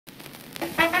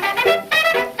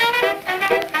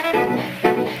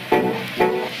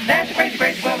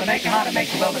make you hot and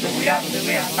make you well, but we are, we are,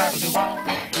 we are.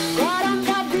 What I'm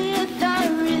happy at the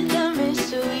rhythm is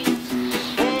sweet,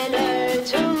 and I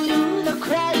told you the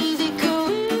crazy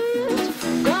cool.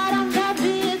 What I'm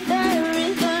happy at the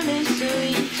rhythm is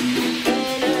sweet,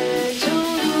 and I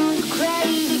told you the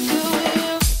crazy cool.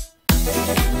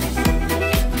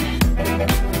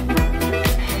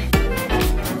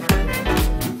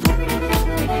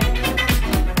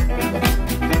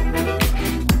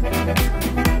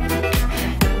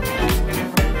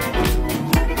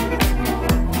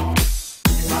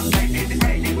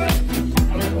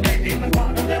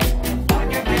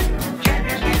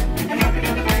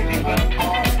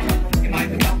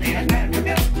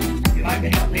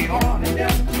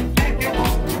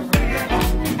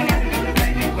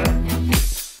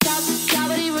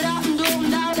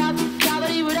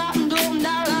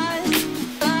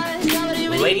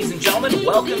 Ladies and gentlemen,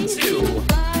 welcome to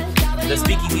the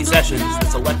Speakeasy Sessions.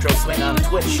 It's Electroswing on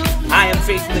Twitch. I am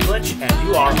Faith in the Glitch, and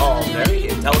you are all very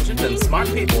intelligent and smart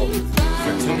people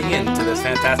for tuning in to this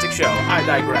fantastic show. I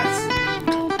digress.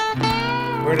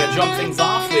 We're going to jump things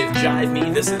off with Jive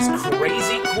Me. This is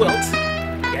Crazy Quilt.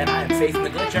 Again, I am Faith in the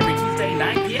Glitch every Tuesday,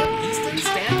 9 p.m. Eastern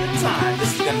Standard Time.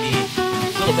 This is going to be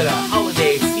a little bit of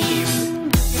holiday themed.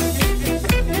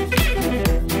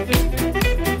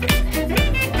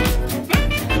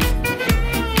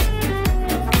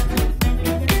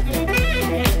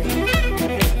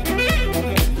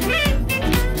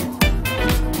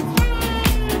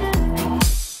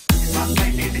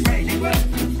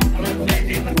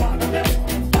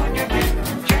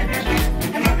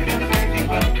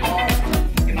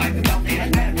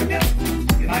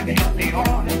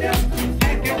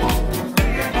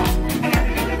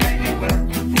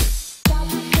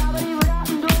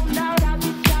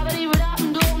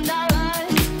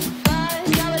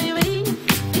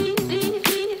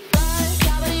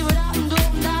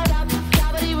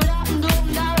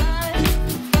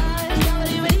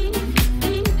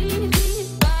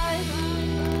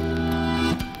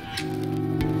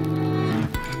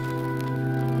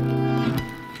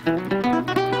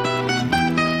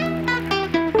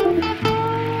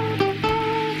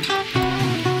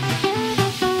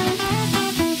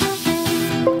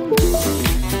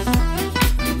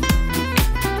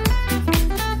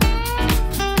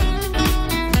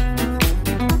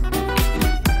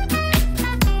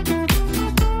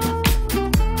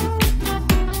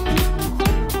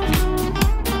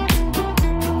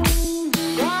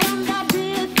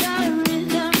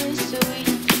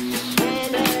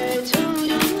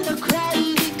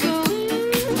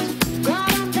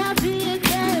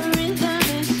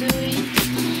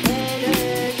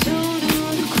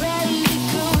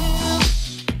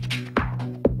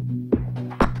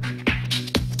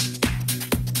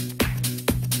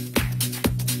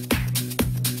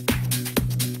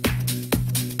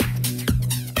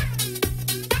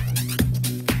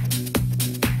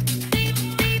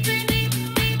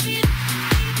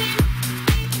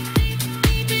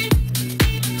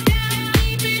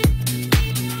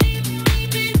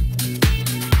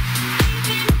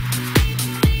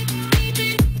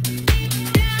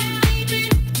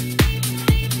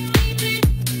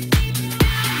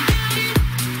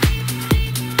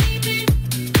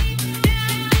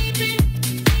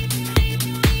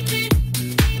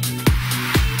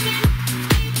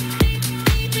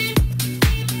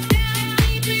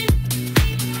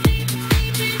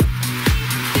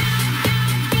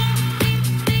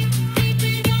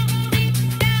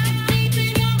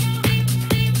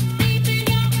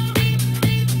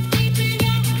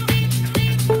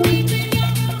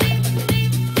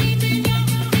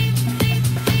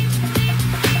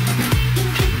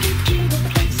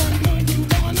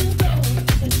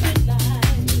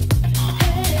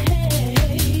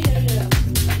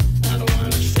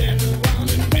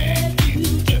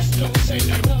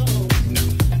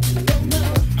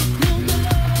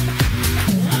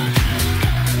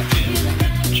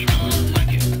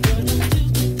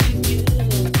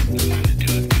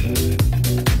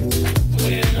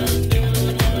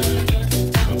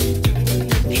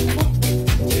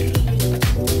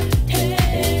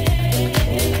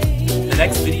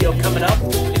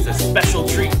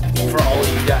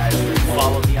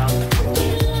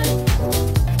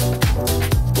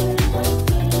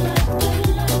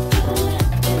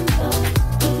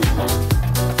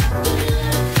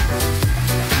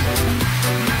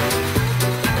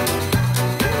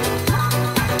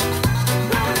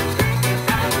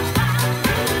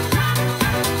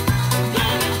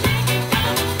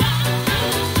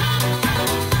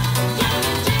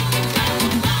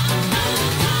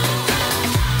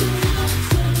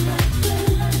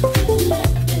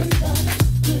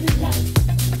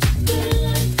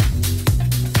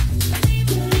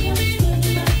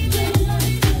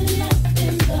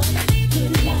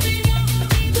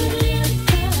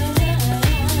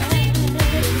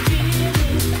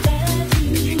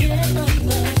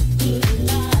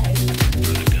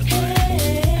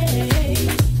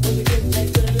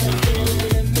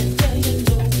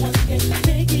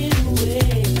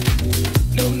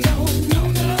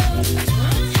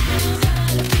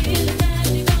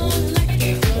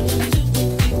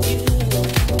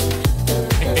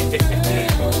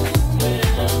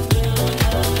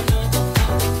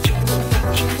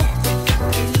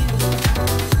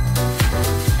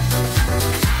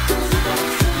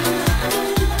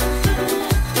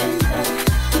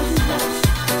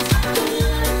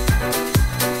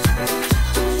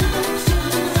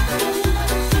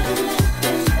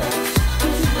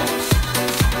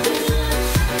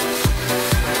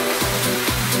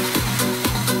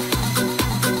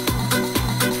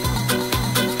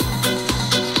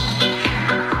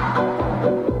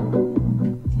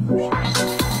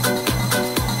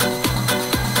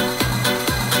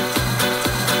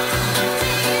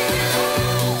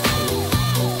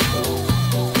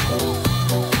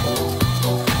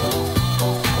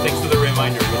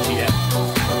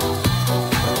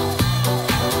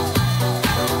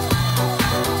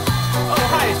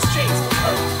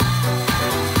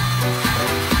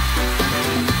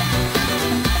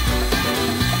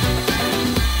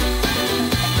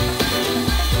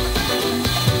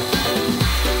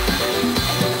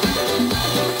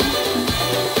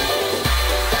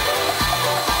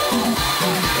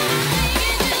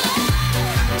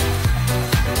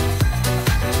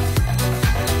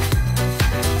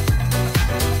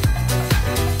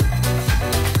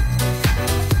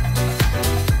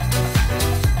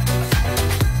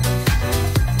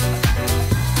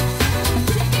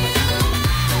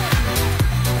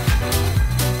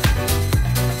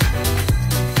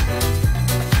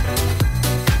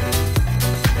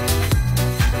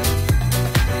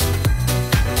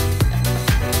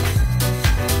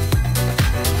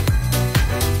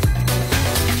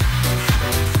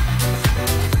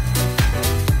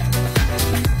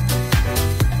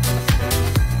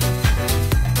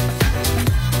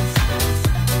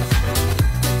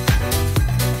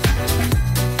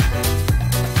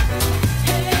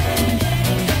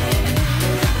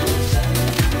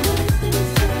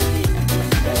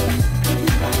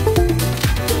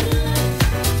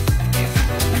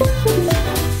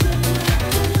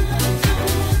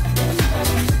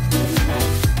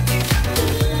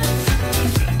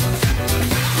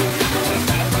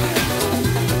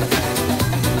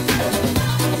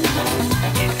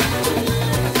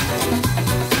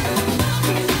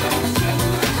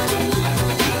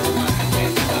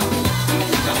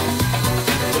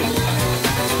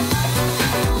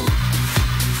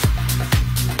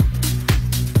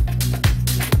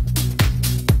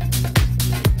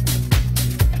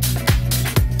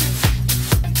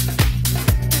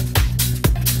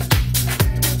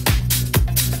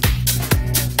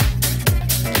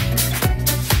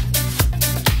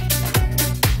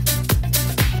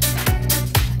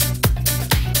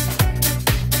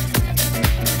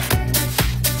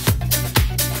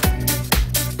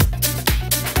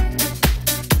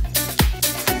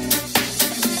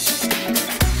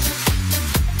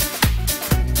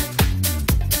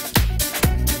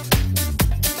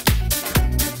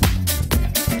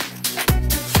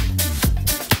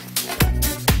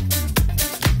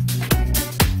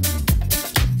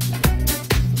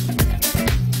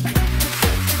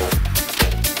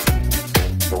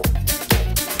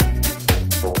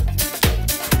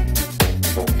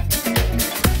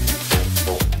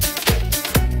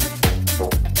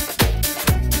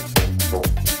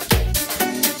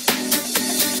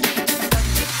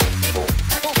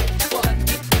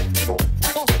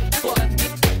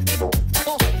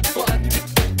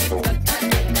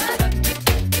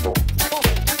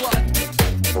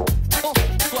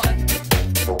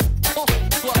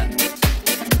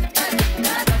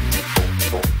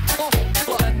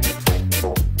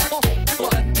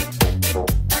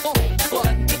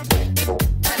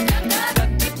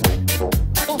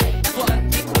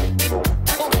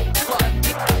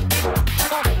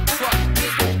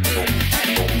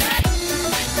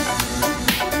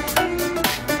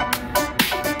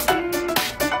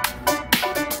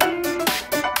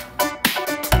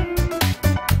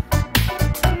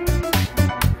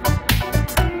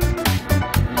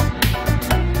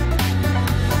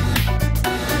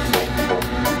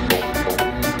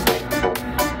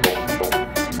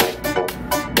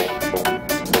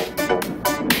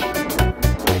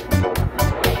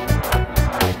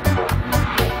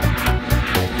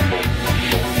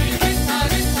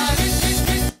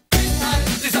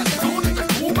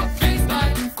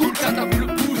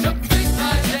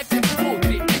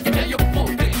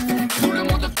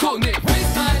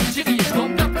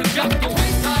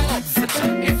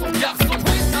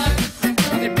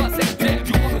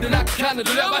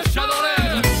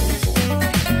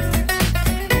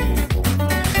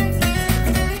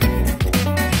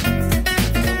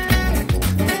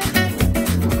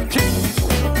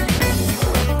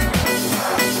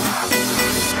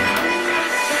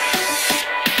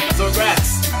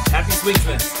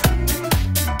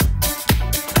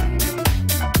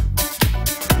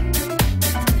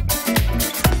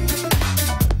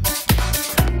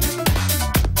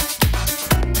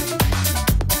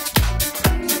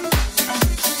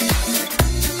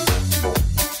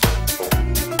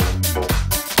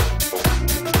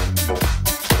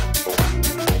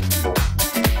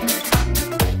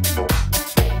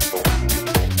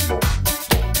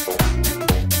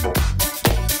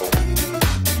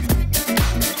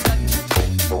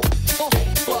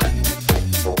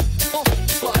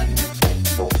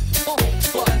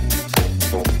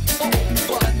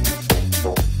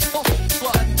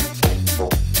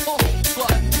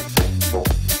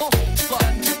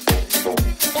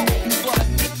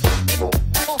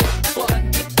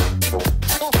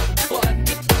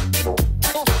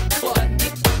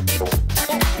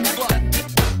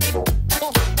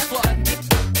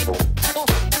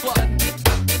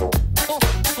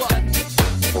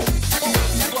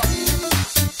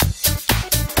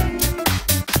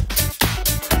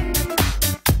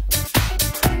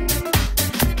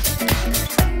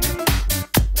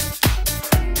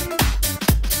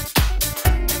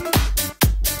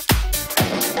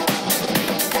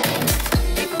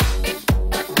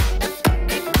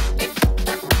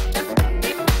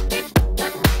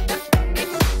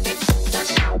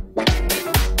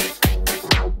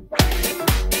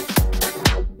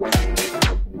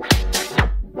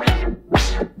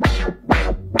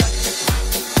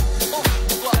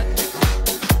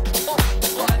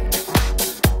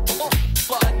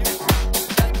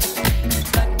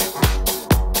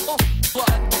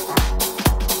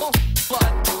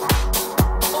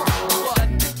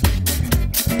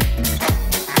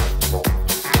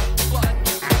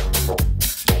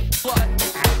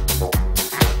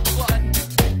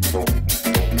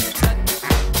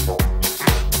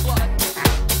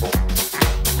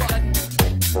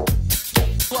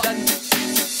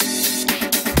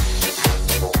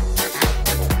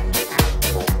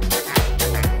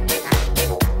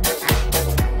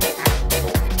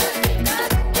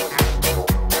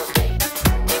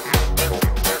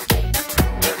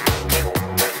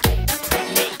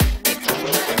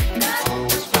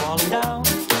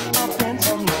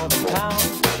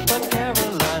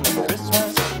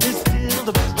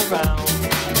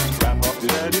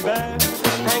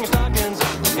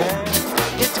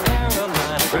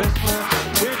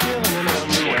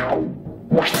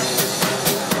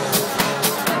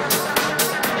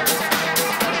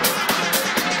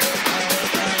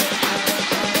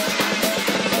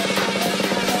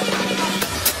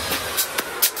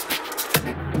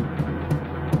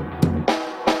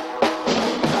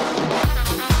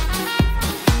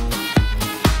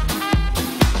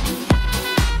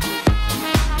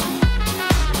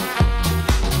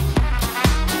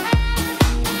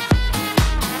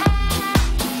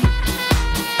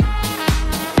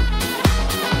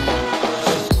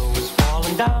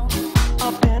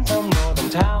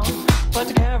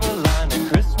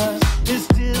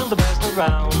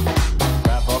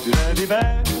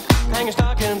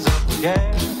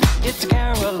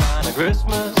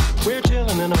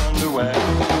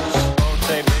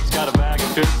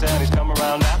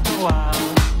 while.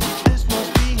 This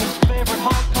must be his favorite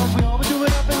hawk, 'cause we always do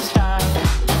it up in style.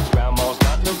 Grandma's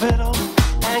got the fiddle,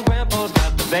 and Grandpa's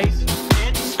got the bass.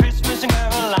 It's Christmas in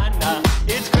Carolina,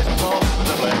 it's Christmas all over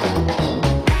the place.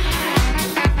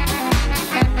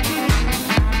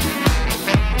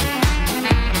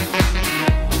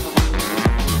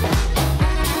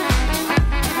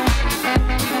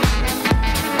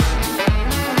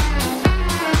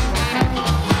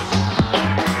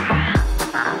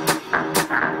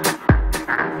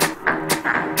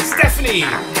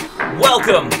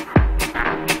 Welcome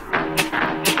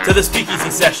to the Speakeasy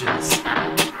Sessions.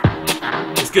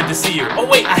 It's good to see you. Oh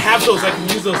wait, I have those. I can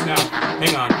use those now.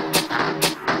 Hang on.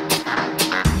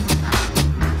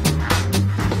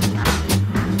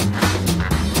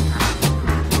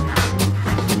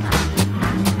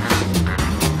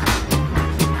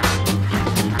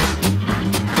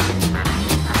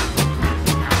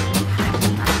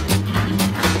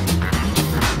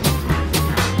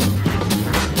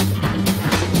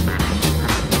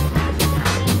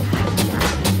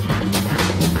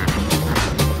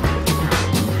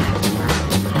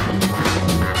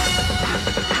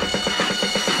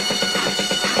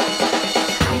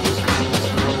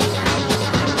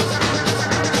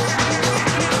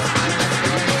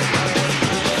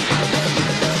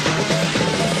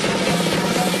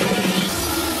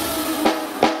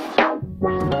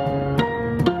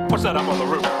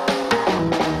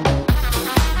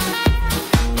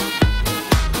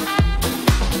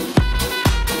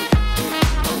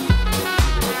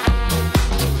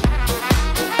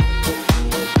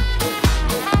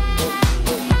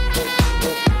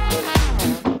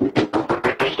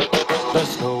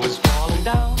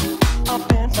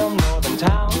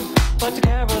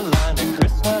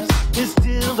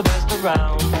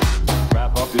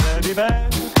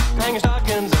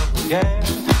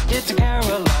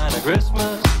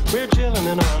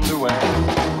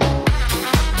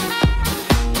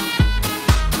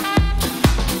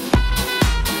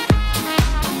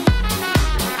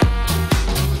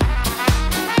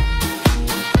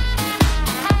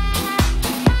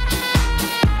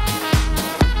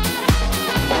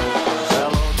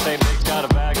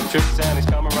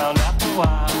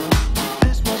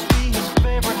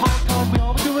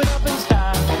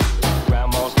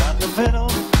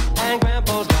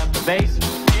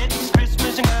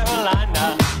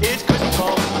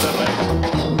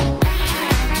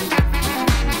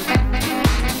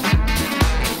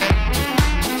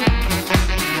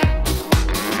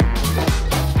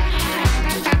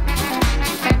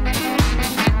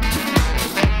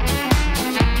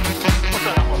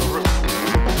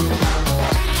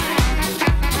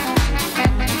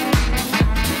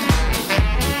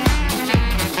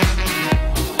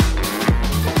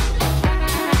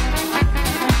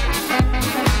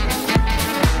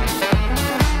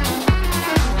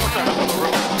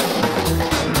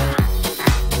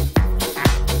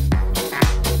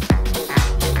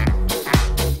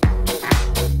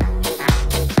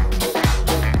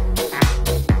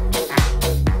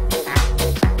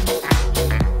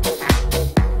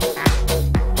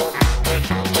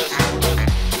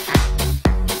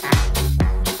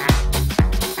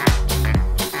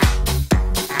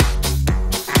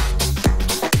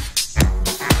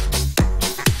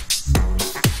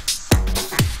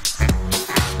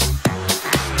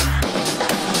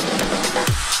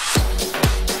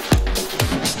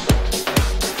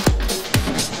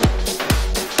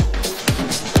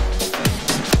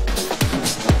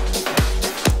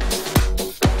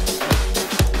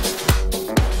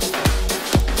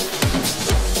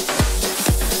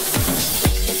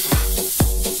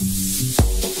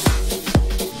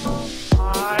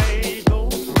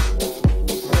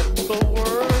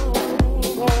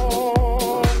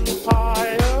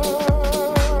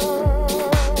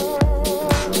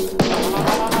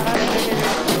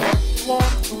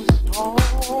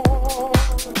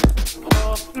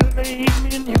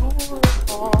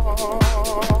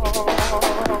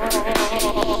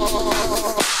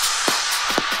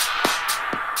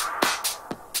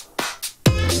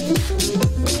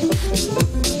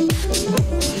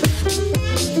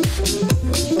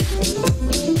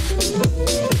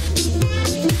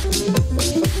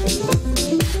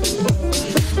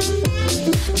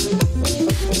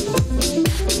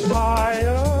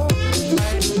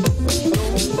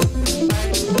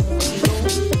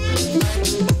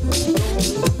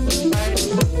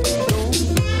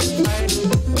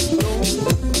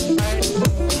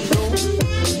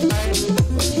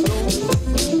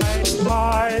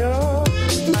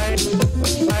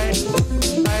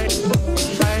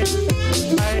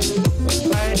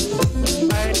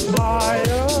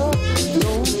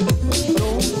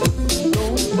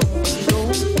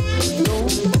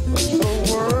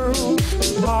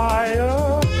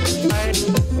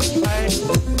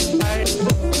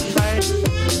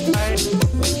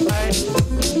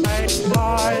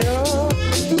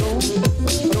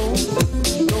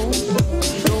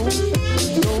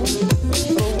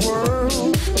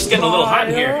 getting a little hot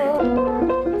in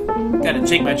here. Gotta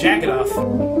take my jacket off.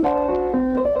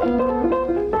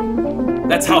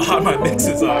 That's how hot my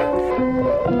mixes are.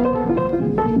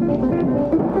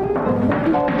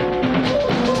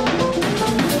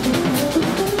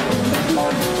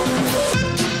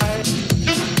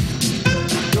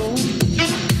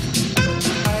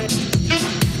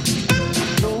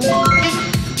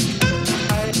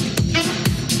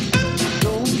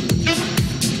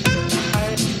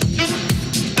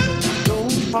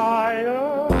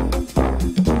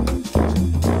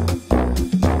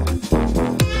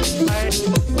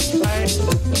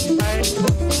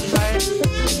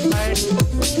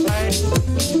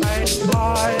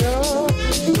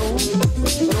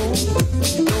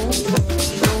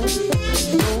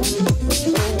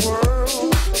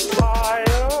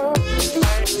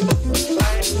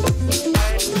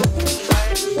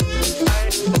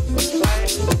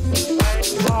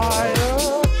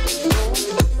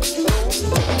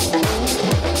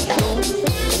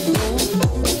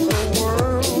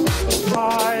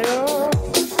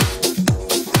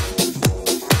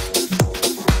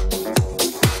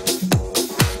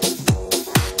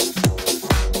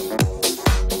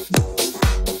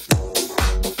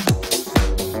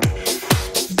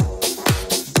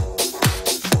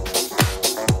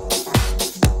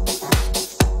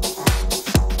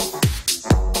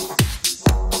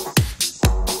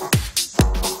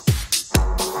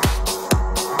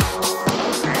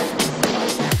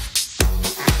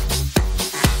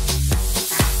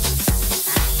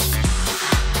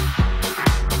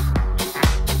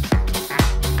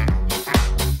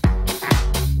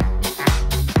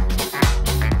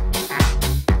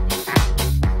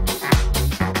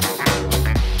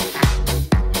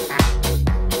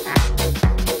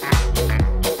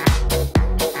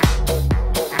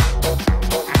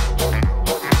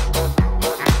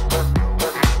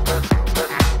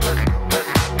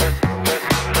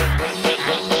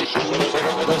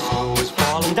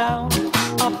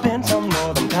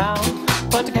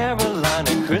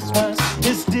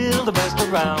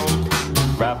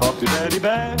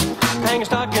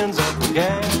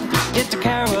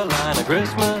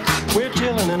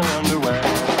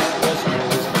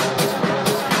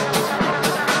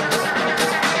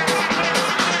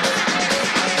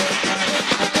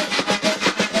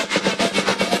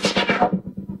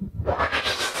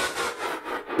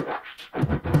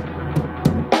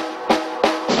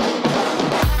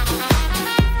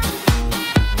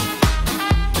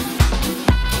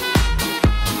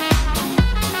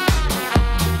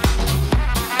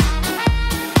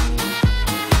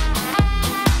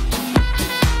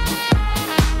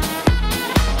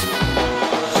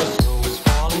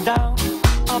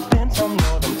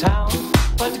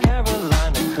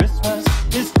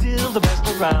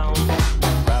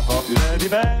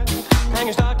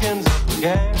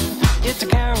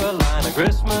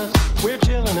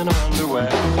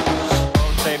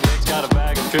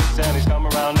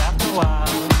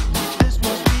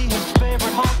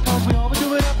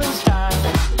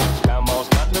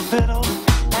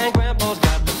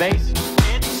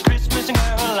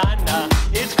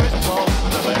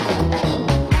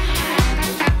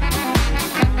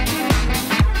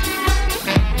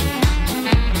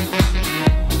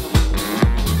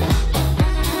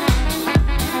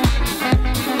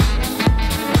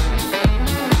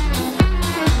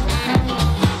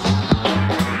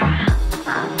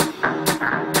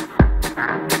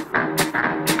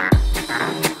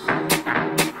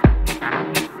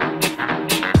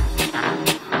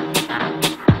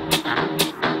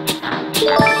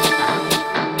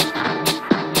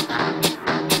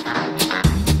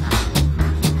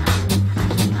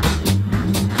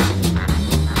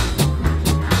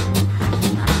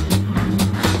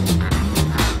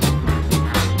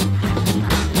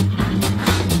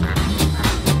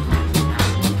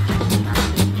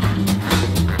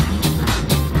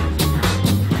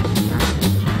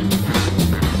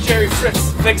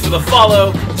 Thanks for the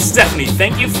follow. Stephanie,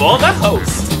 thank you for the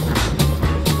host.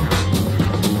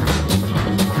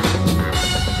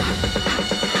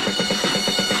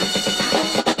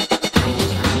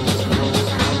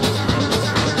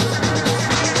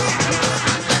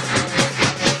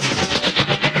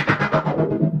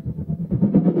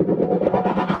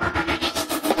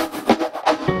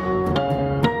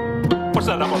 What's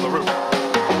that up on the roof?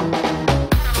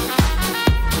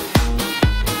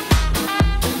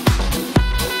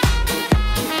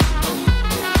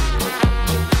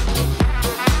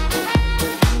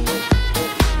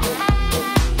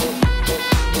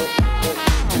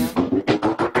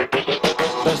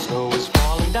 The snow is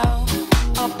falling down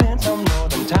up in some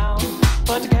northern town,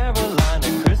 but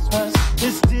Carolina Christmas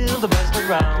is still the best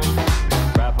around.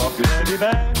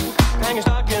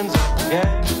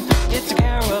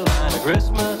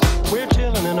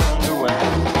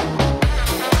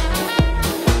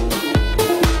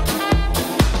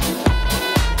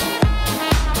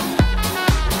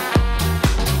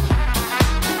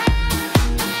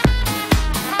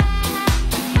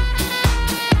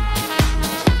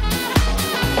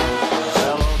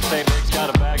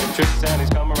 tricks and he's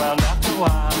come around after a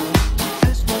while.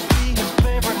 This must be his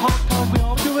favorite hop, cause we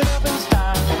all do it up in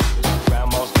style.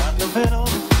 Grandma's got the fiddle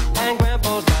and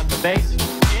Grandpa's got the bass.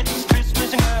 It's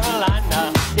Christmas in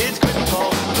Carolina, it's Christmas all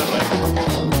over the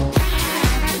place.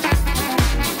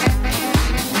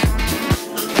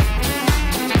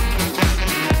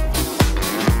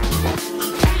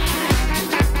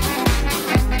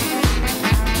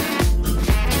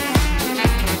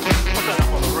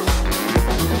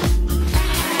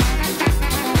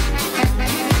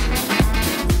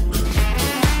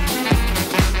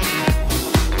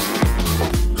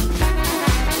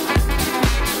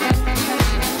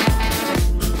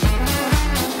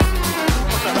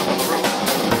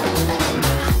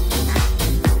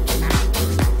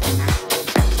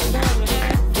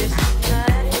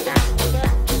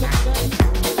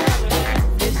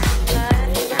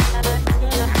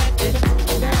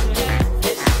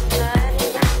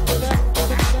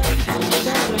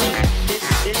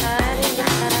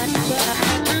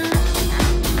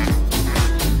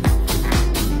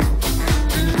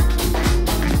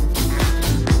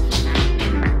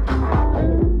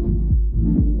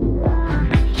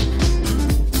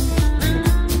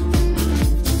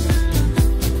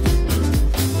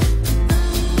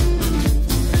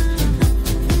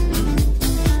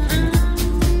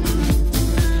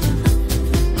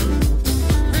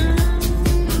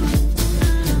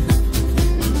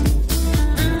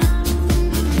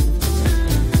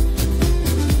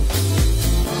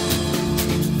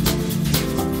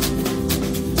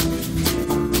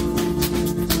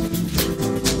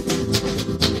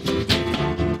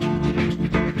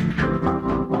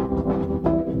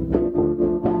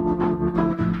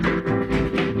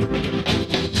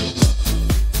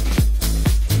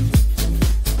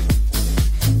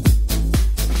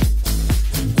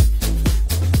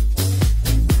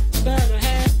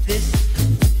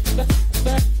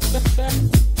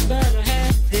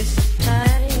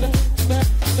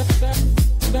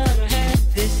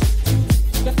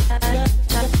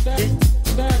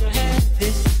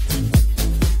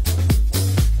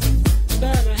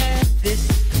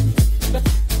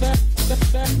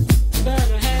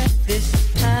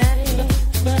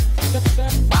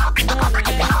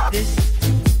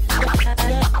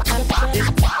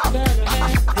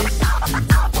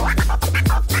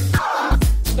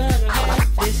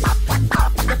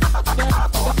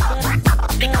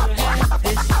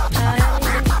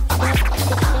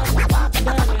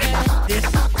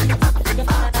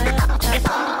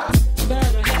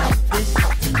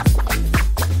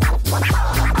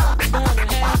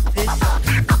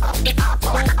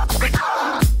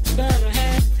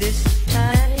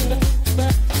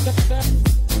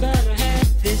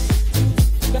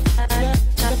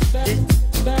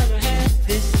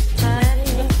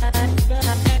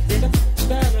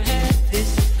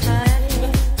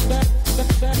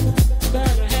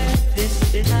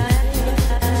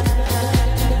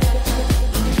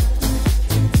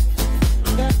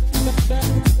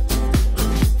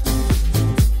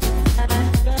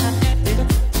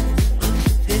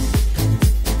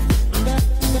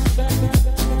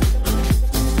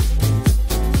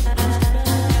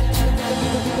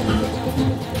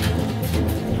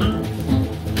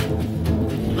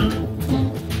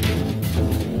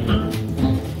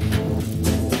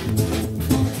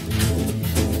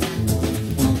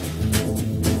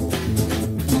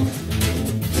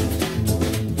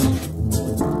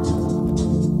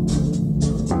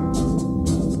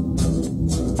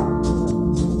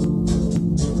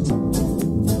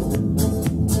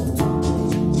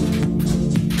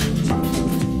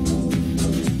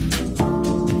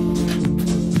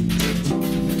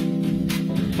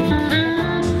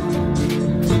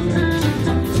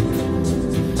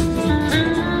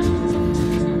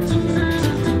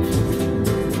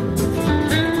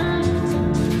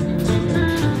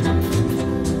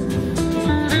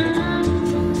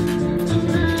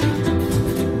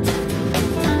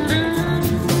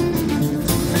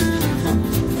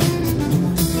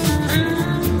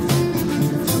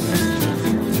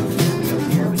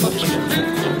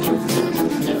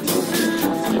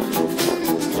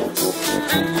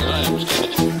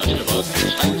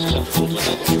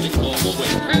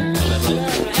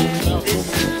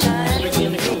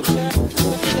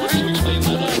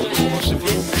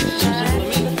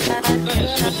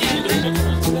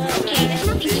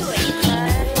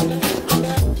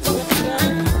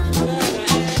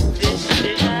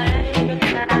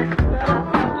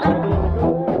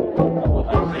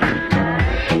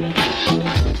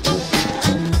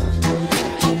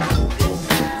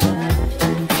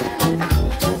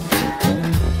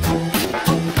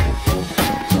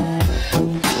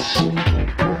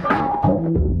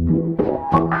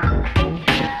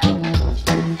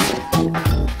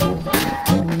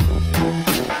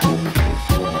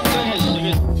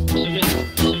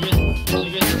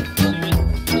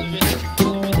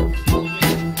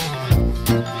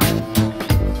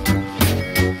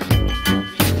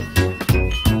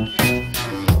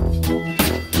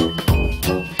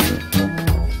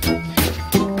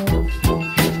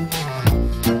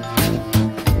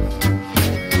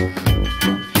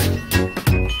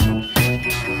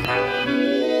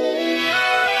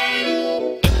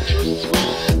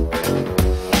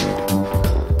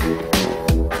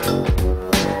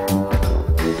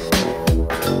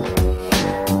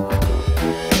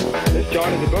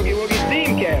 Started the Boogie Woogie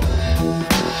Steam Cabin.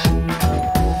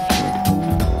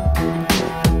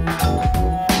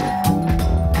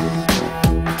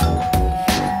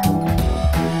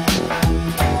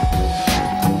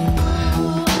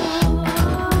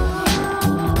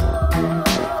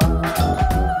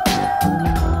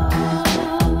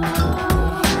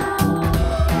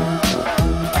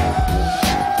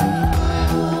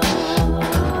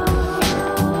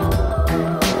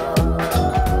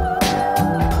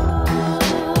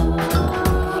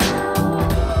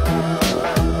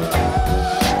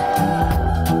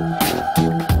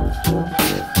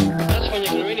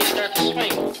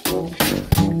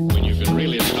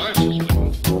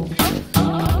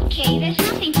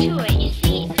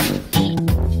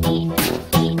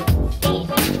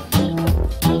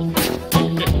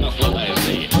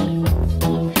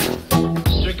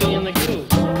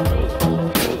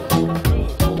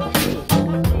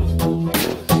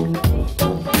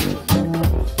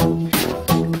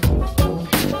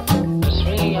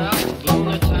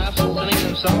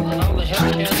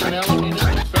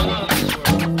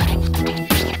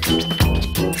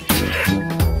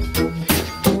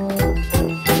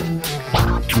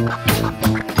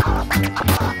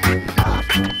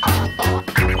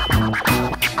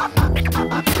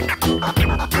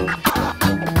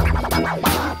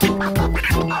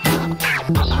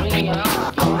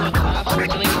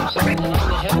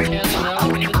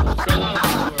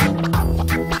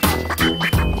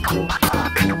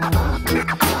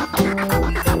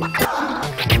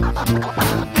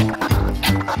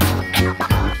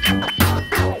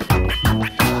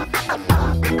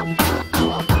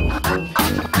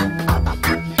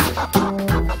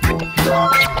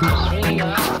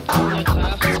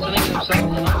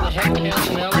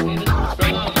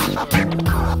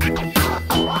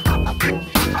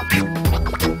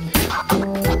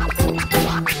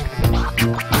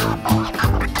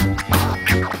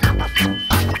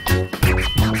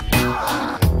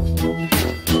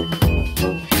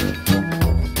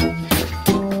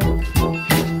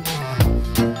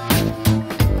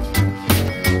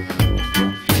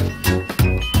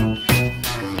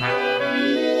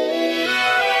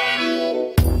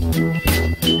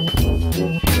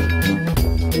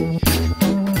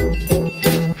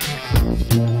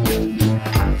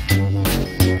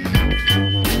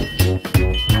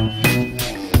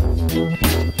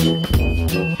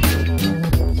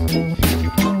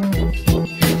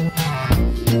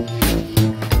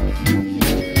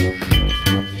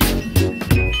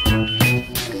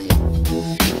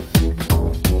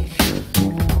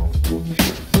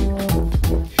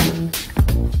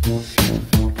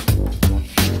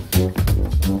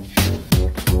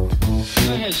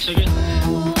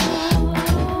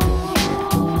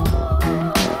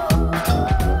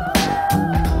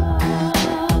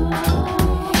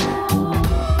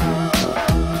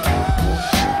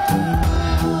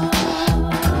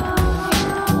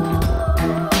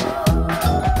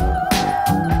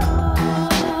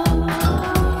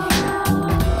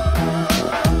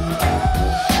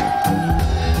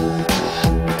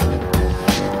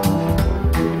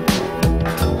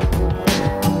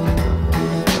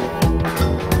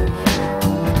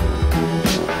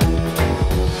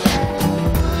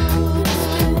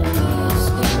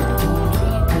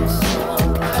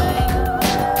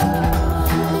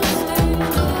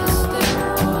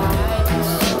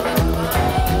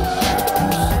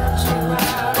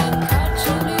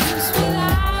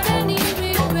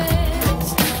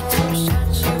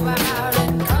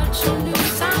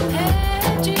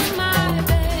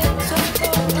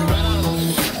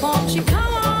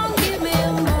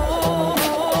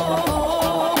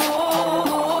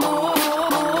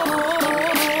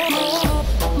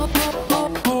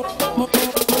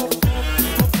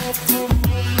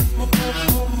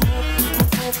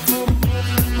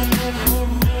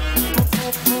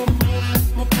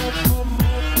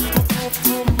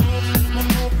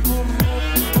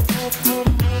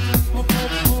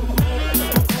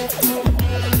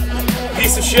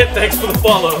 Shit, thanks for the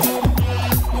follow.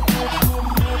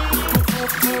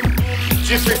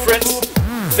 Jeffrey Fritz,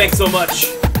 thanks so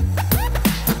much.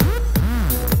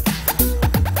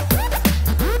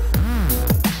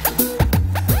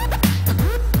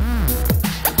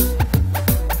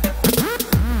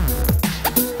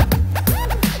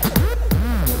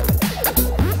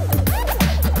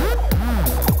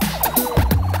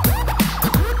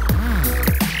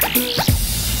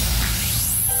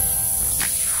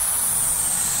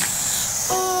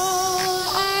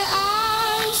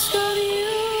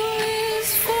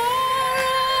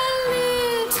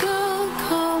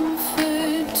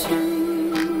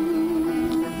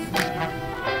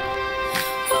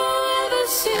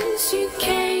 Since you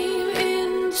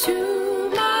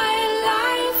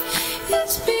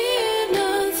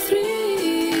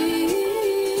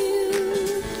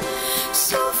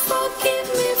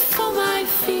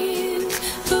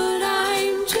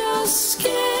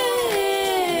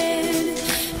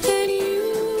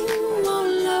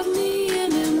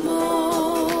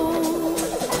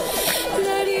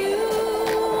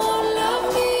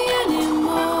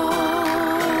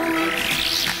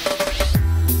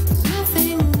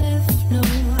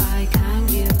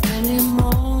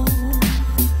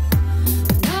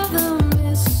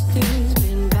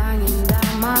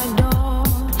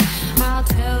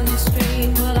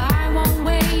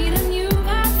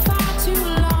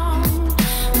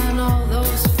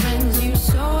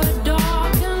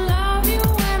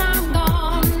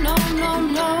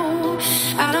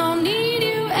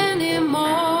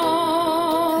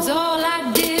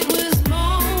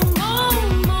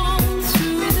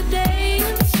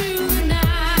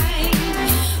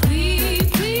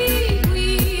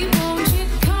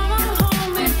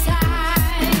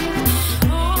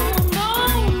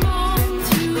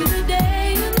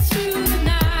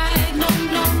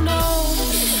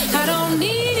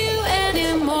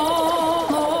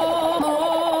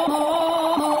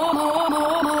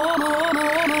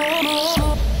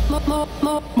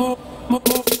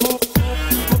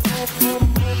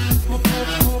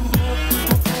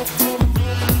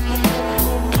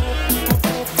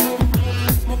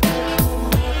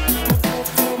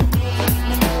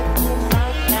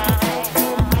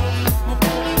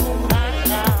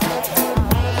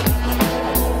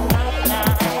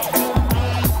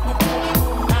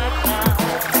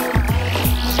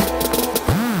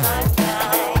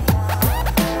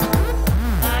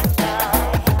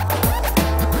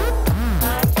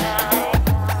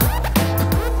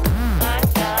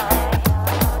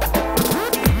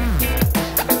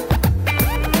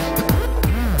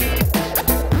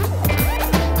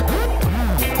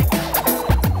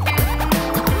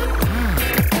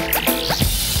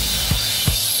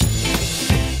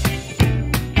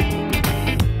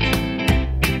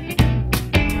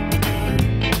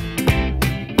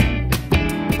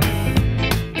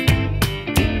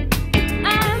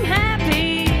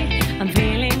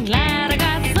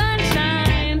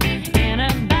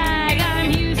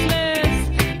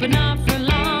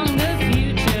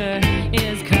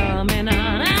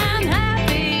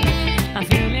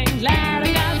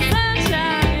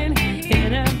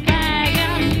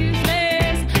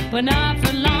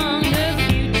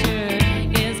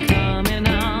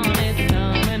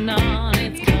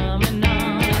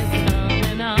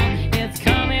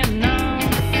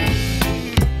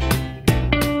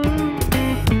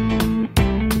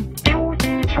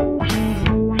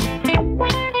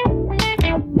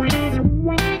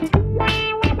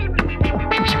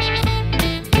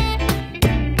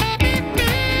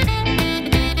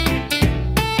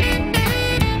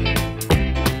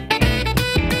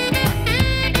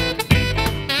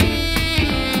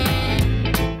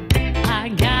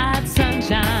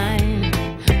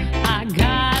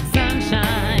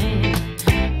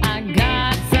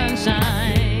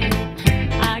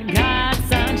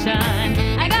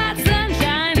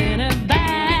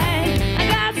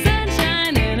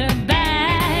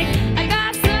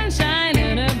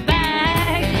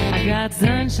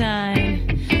sunshine.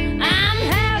 I'm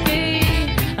happy,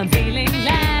 I'm feeling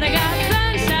glad I got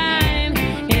sunshine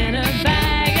in a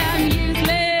bag. I'm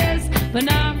useless, but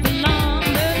not for long.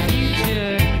 The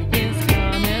future is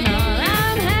coming on.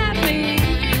 I'm happy,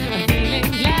 I'm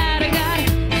feeling glad I got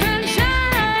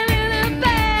sunshine in a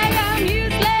bag. I'm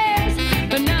useless,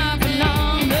 but not for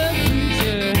long. The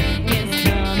future is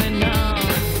coming on.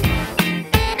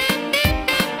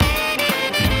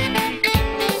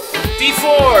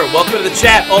 D4, welcome to the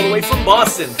chat all the way from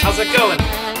Boston. How's it going?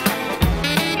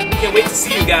 Can't wait to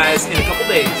see you guys in a couple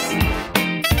days.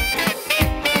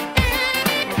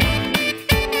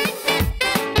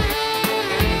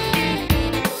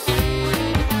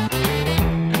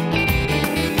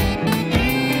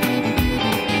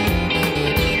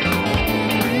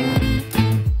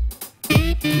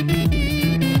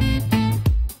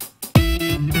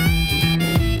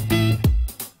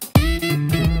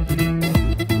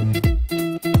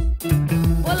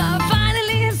 Well, I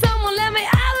finally had someone let me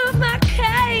out of my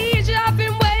cage. I've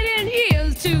been waiting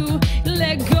years to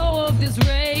let go of this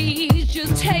rage.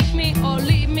 Just take me or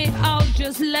leave me out,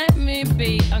 just let me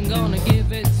be. I'm gonna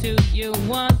give it to you,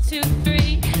 1, 2,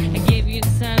 3. I give you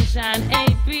sunshine,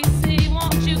 ABC.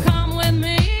 Won't you come with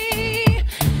me?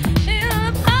 In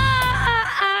a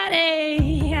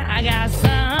party, I got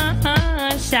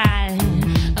sunshine.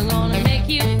 I'm gonna make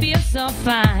you feel so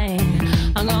fine.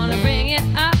 I'm gonna bring it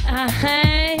up. I'm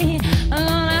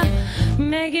gonna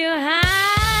make you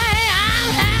high.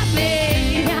 I'm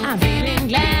happy. I'm feeling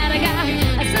glad I got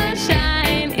a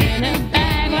sunshine in a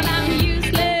bag. Well, I'm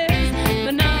useless,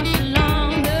 but not for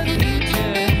long. The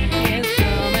future is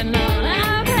coming on.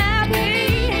 I'm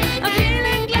happy. I'm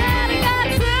feeling glad I got a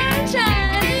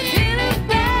sunshine in a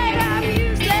bag. I'm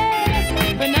useless,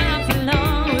 but not for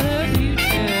long. The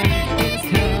future is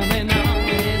coming on.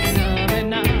 It's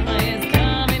coming on. It's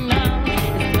coming on.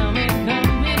 It's coming,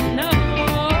 coming on.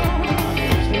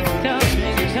 It's coming,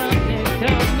 coming,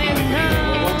 coming on.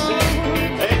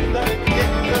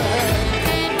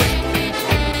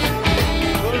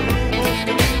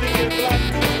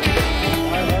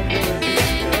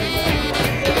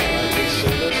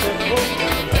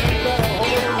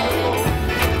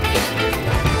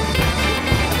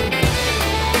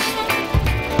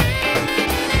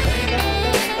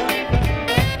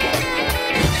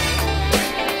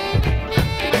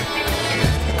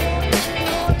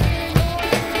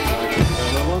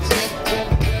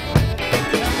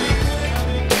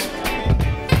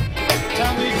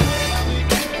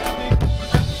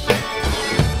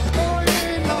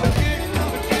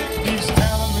 He's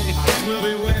telling me we'll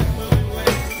be wet.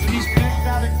 He's picked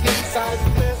out a king size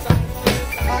bliss. I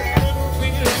couldn't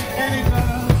feel any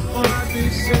better, or I'd be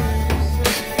sick.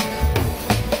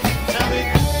 Tell me,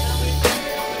 boy,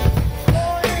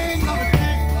 ain't no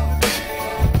king.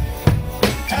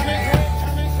 Tell me,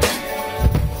 boy,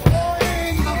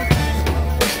 ain't no king.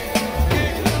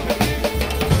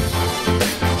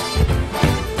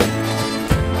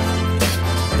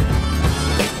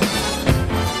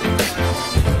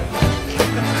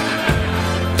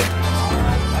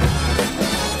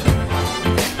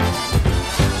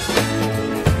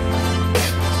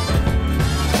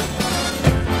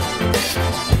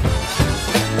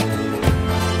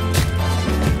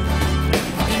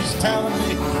 He's telling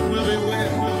me we'll be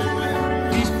wet.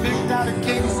 He's picked out a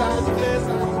king size bliss. I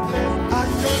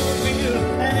couldn't feel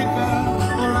any better,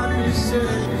 or I'd be sick.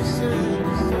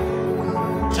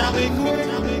 Tell me quick. Boy,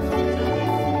 ain't no king.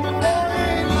 Tell me quick. Boy,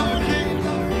 ain't no king.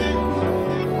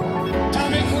 Tell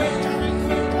me quick.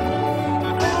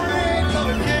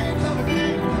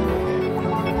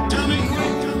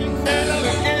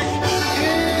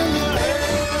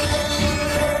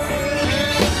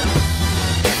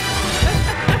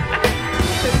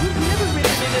 no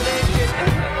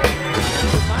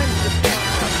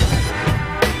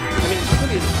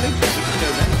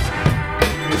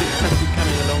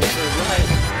king.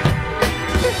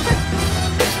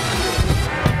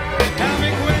 Tell me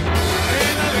quick.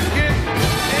 Ain't no king.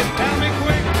 Tell me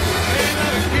quick. Ain't no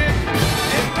king.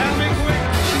 Tell me quick.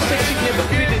 She said she'd never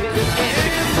fit in this air.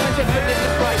 So I just put in the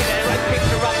bright air. I picked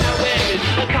her up, now wearing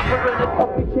a cover and a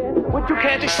coffee chair. Would you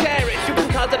care to share it? You can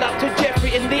cuddle up to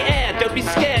Jeffrey in the air. Don't be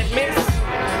scared, miss.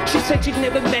 She said she'd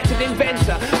never met an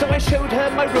inventor, so I showed her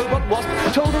my robot wasp,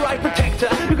 told her I'd protect her.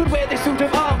 You could wear this suit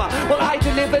of armor while I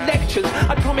deliver lectures.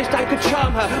 I promised I could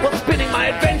charm her while spinning my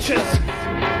adventures.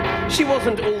 She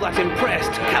wasn't all that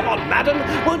impressed. Come on, madam,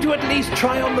 won't you at least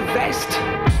try on the vest?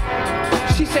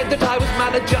 She said that I was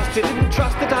maladjusted, didn't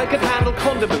trust that I could handle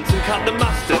condiments and cut the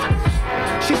mustard.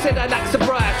 She said I lacked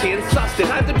sobriety and sussed it.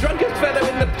 I'm the drunkest fellow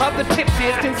in the pub, the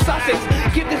tipsiest in Sussex.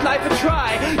 Give this life a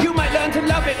try, you might learn to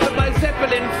love it, but my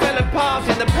Zeppelin fell apart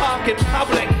in the park in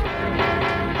public.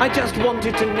 I just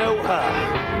wanted to know her.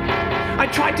 I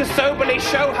tried to soberly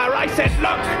show her. I said,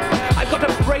 look, I've got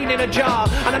a brain in a jar,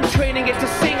 and I'm training it to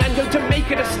sing and going to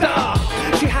make it a star.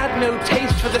 She had no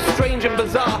taste for the strange and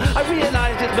bizarre. I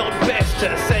realized it's not best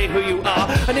to say who you are.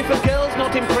 And if a girl's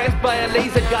not impressed by a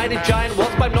laser-guided giant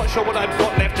wasp, I'm not sure what I've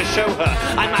got left to show her.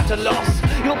 I'm at a loss.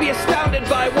 You'll be astounded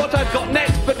by what I've got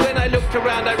next. But when I looked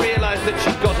around, I realized that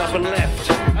she'd got up and left.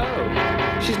 Oh,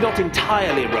 she's not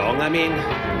entirely wrong. I mean,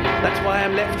 that's why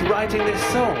I'm left writing this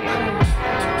song.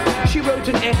 She wrote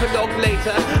an epilogue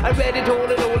later. I read it all,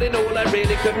 and all in all, I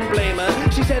really couldn't blame her.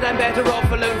 She said I'm better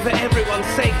off alone for everyone's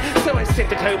sake. So I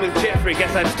sit at home with Jeffrey,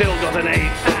 guess I've still got an 8.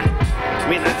 I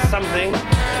mean, that's something.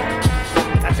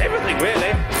 That's everything,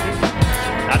 really.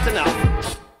 That's enough.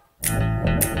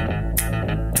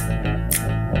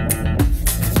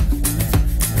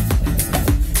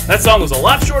 That song was a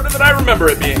lot shorter than I remember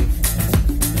it being.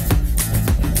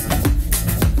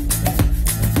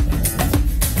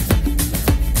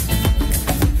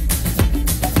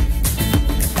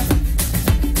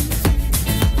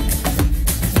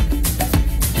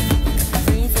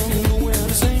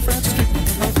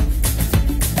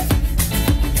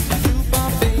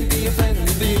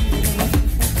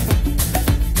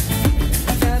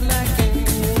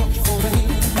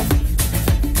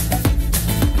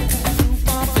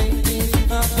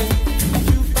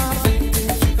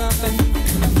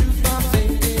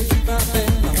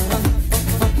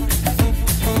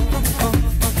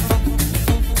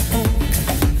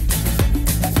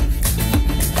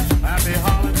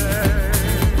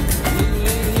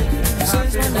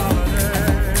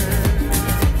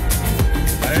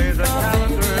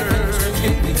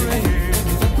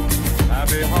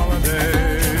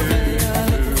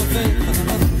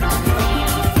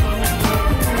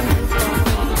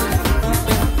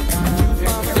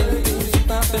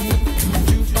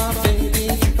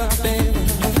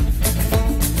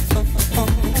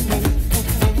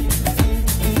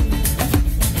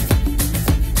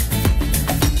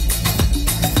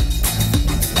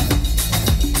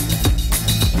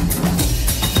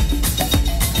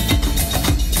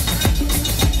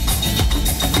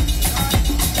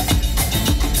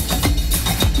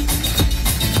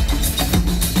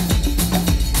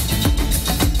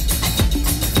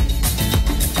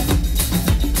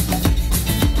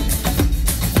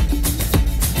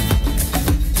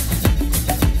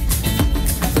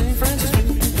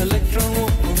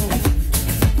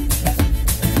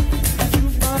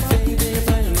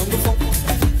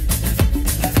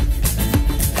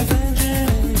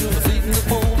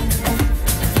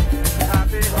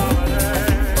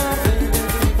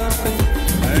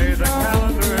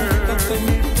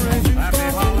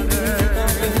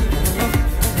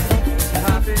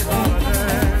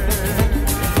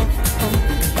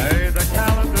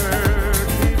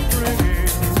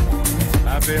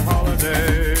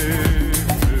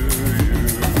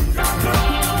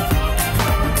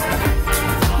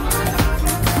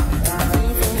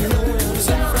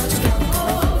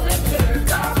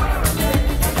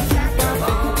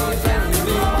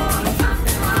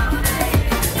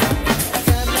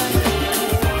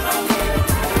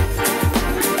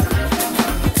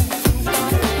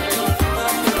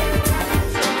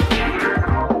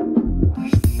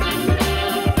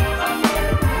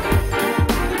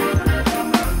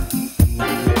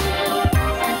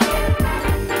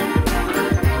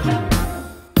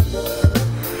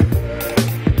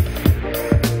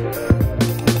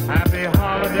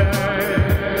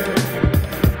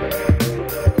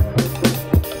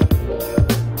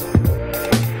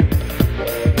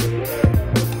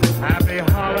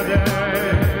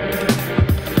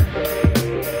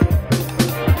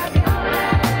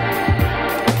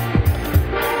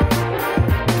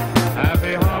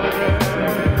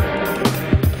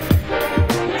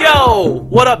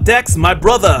 What up, Dex? My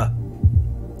brother.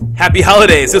 Happy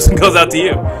holidays. This one goes out to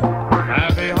you.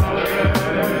 Happy holidays.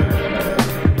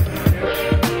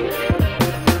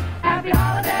 Happy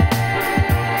holidays.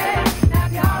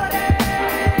 Happy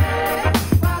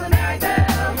holidays. While the merry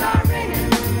bells are ringing,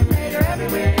 may your every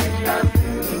wish come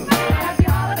true. Happy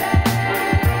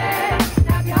holidays.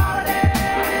 Happy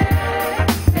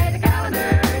holidays. May the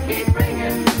calendar keep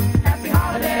ringing. Happy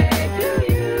holiday to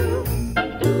you.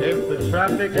 If the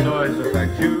traffic noise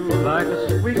affects you like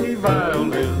a squeaky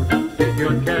violin, take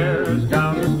your cares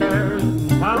down the stairs,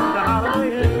 pop the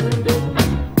holiday in.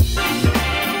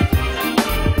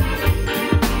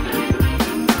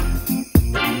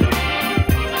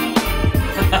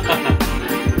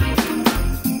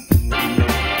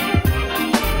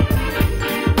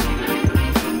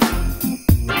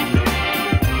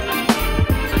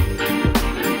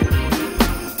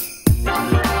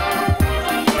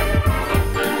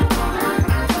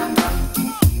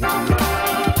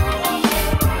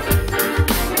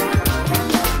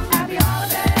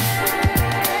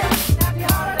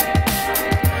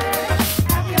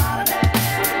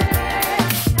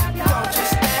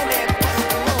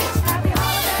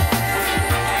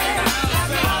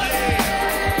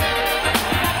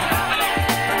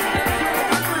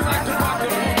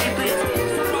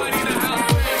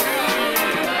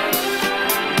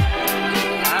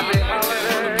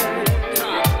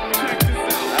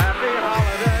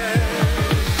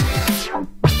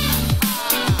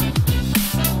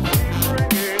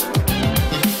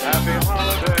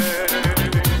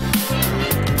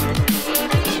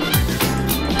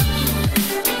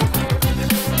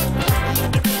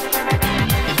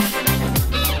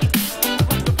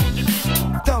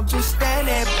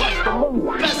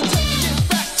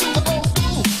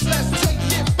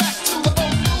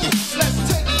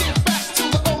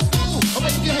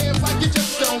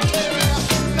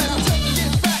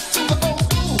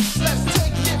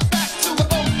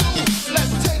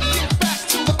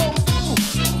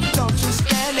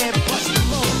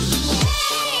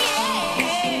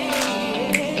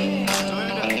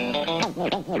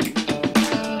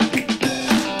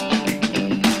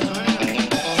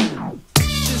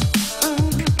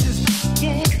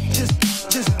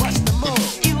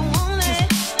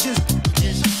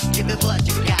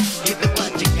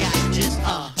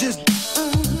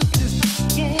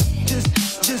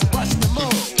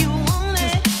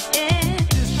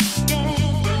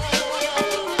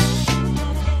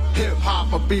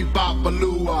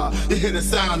 the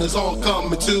sound is all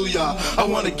coming to ya. I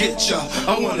wanna get ya,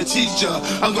 I wanna teach ya.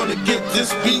 I'm gonna get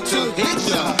this beat to hit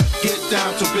ya. Get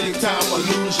down to big time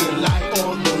illusion like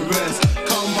all the rest.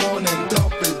 Come on and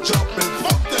dump it, jump it,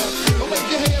 fuck that. Don't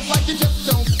wave your hands like you just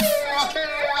don't care.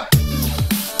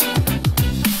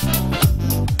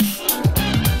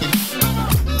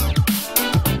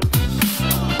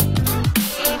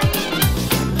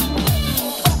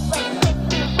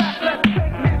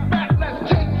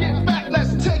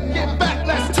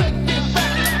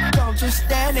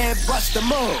 Bust the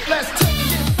move. Let's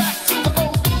take it back to the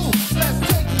old school. Let's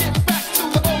take it back to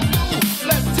the old school.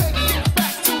 Let's take it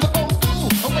back to the old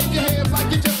school. Wave your hands like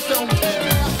you just don't care.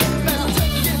 Let's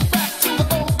take it back to the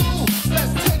old school.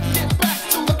 Let's take it back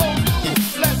to the old school.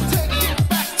 Let's take it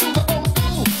back to the old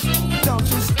school. Don't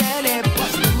just stand there,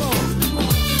 bust the move.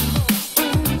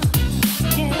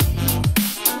 Yeah.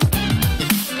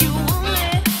 You want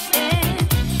it,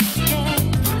 yeah.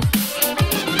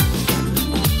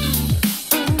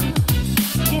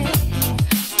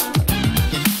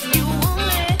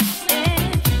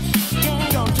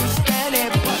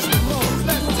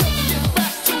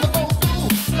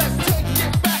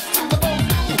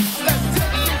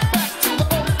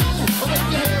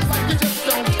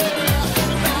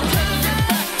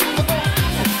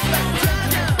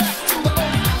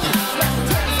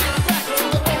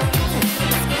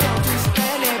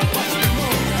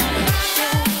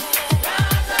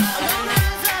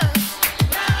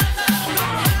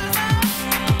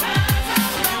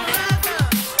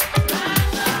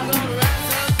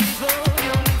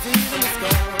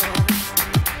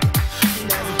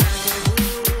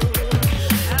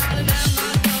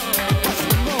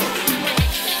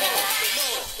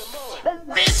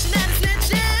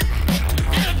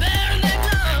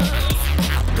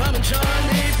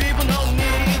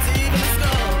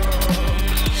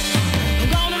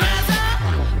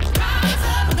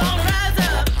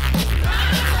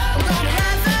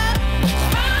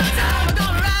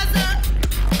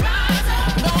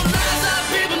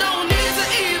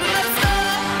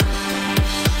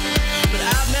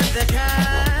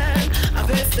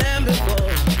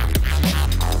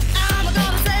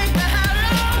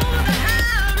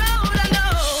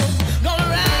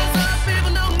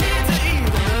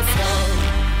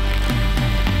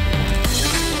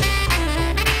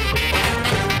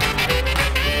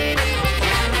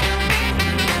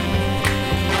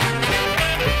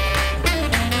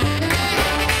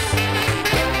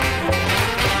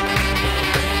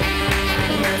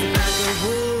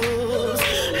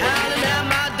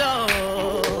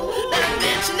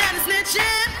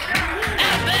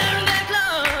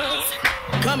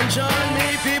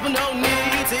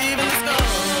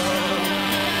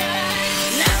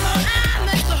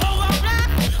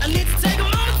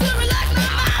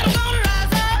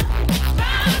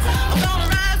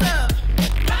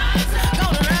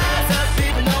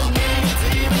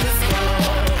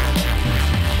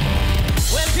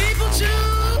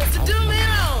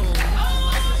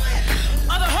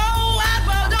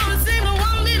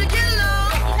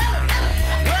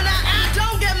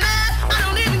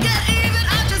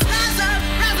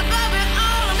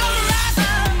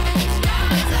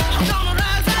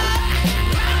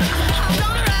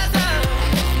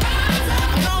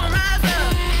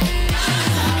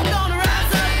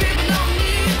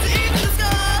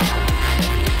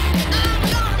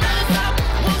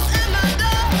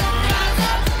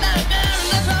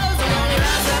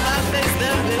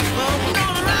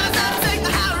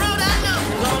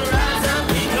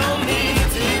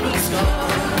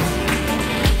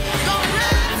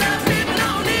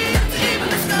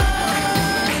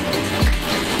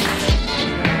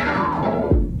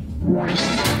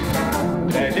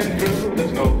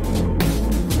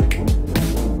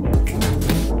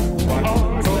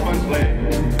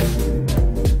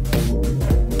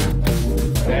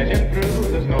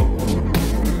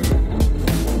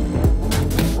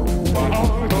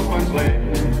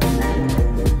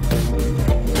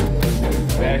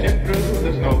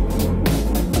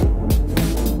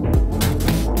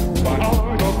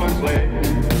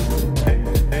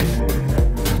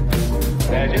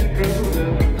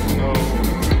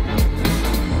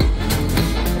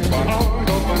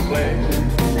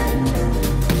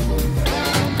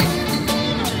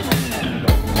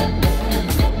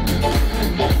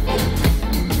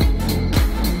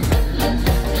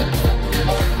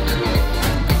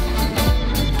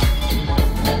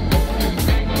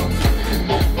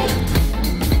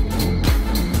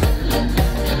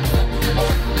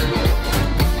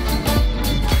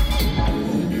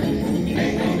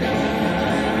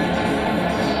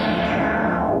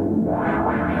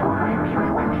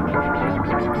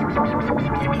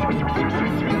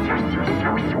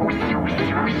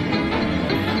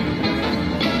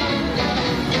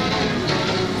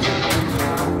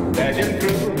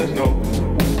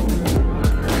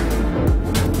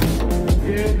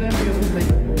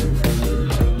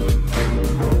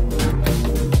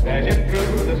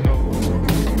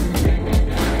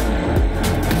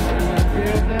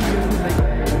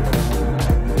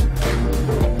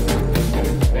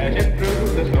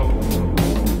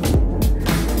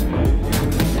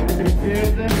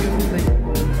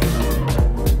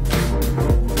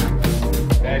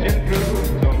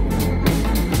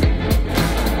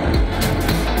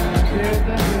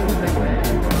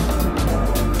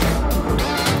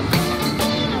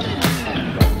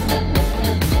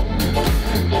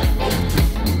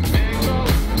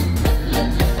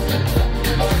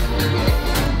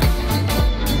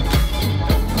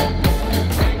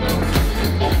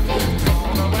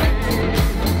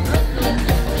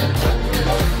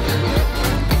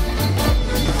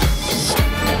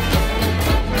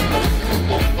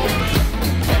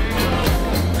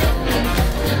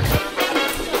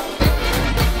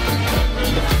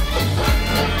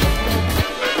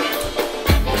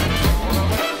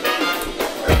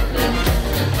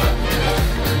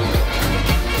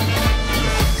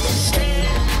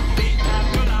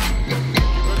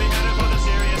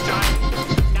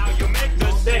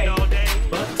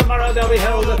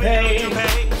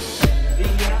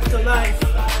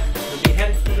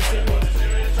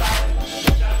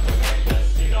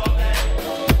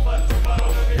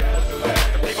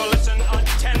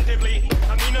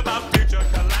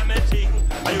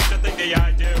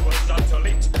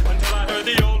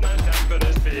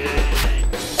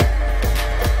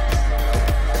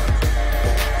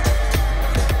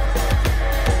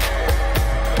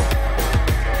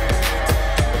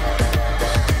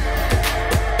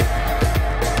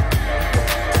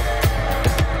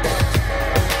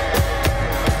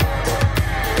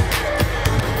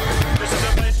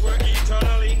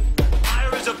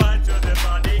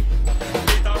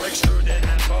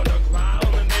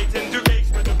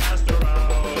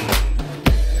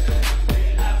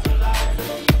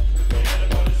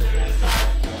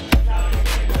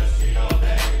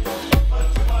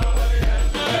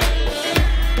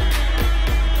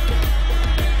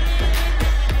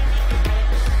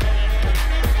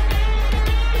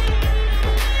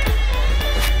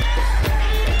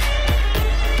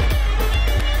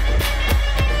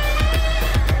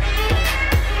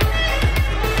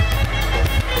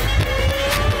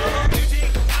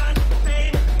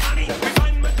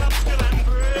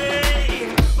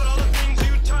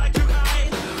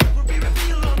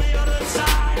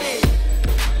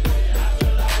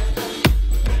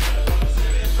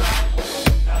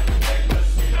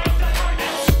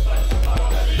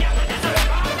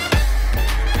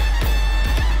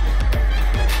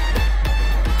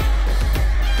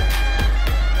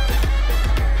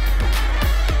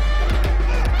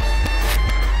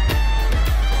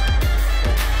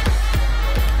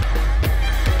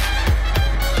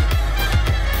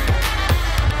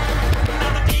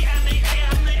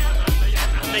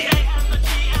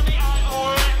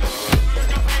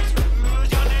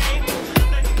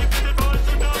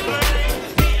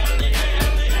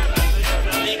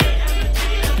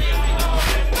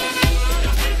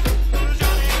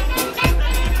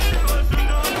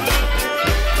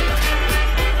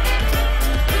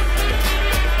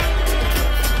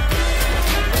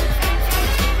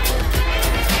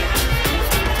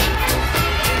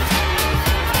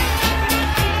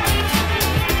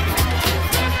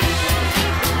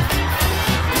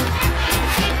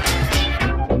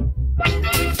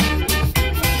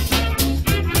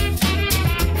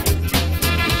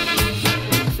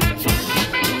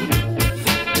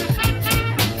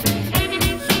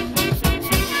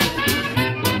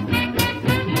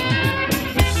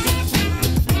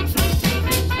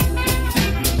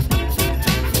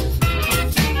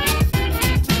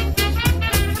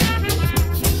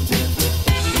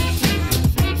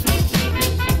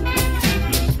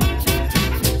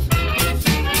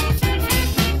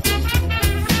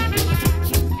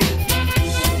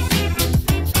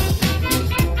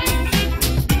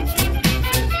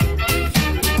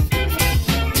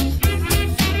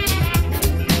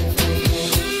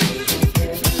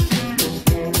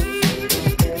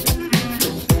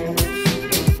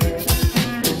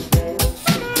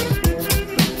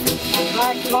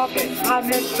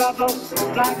 I'm in trouble,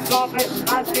 black coffee,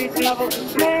 I see trouble.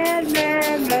 Man,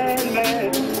 man, man,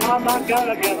 man, I'm not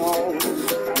gonna get home.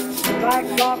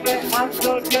 Black coffee, I'm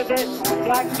so dizzy.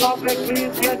 Black coffee,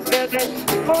 please get busy.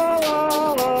 Oh,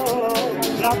 oh, oh,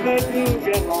 oh, not make you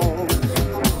get home.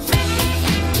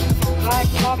 Black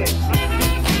coffee,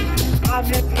 I'm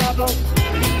in trouble.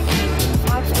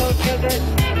 I'm so dizzy.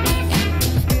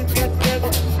 Please get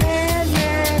busy. Man,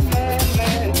 man, man,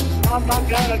 man, I'm not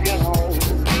gonna get home.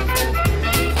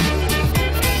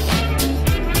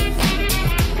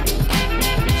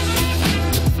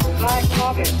 Black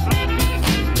coffee,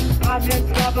 I'm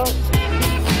in trouble.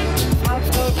 I'm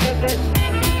so busy.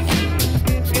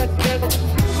 Please get busy.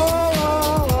 Oh,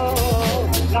 oh,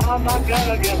 oh, now I'm not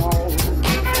gonna get home.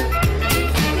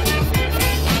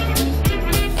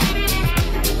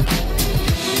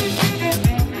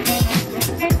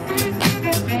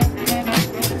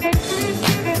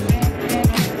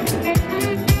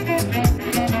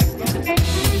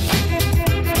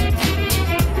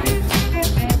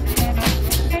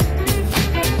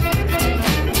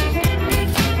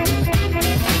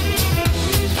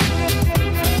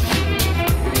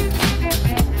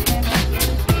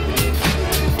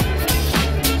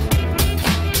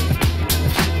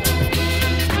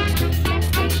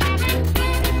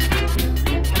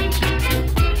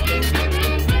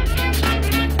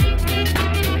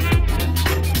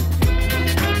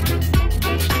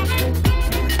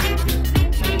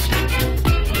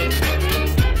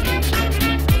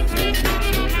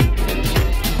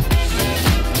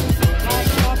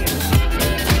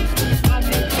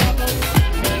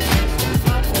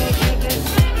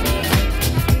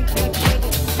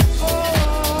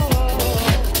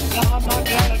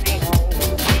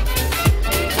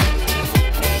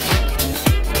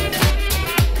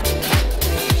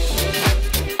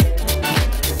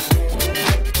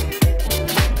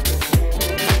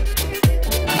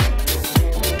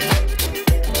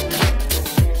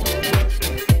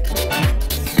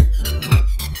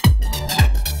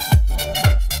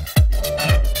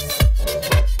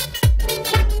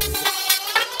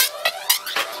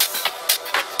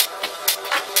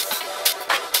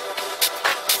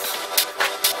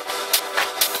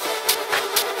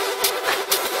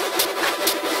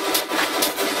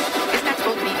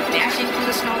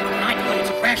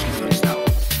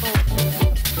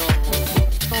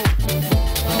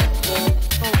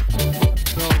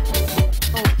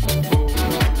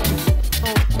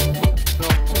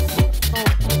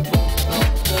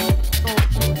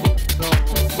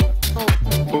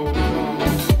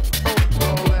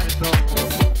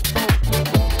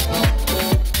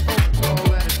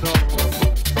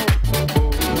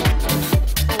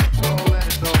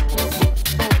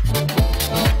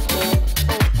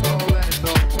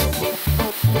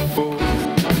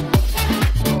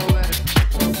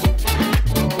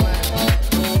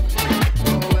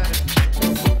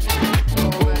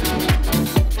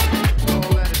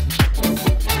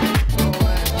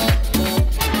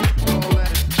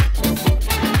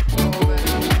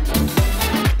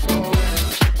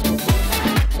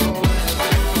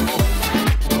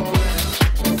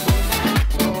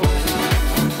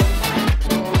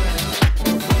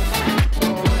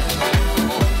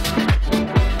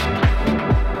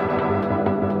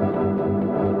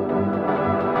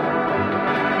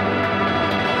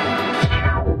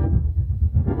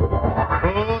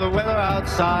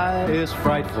 outside is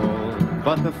frightful,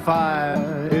 but the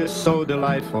fire is so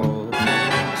delightful.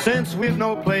 Since we've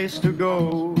no place to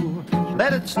go,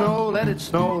 let it snow, let it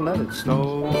snow, let it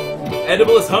snow.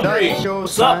 Edible is hungry.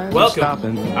 What's up?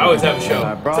 Welcome. I always have a show,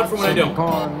 except for when I don't.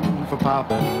 Corn for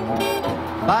popping.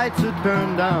 Lights are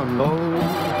turned down low.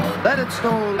 Let it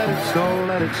snow, let it snow,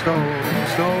 let it snow.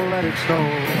 Snow, let it snow.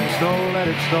 Snow, let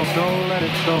it snow. Snow, let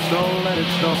it snow. Snow, let it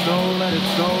snow. Snow, let it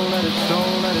snow. Let it snow.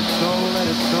 Let it snow. Let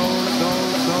it snow. Let it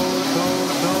snow.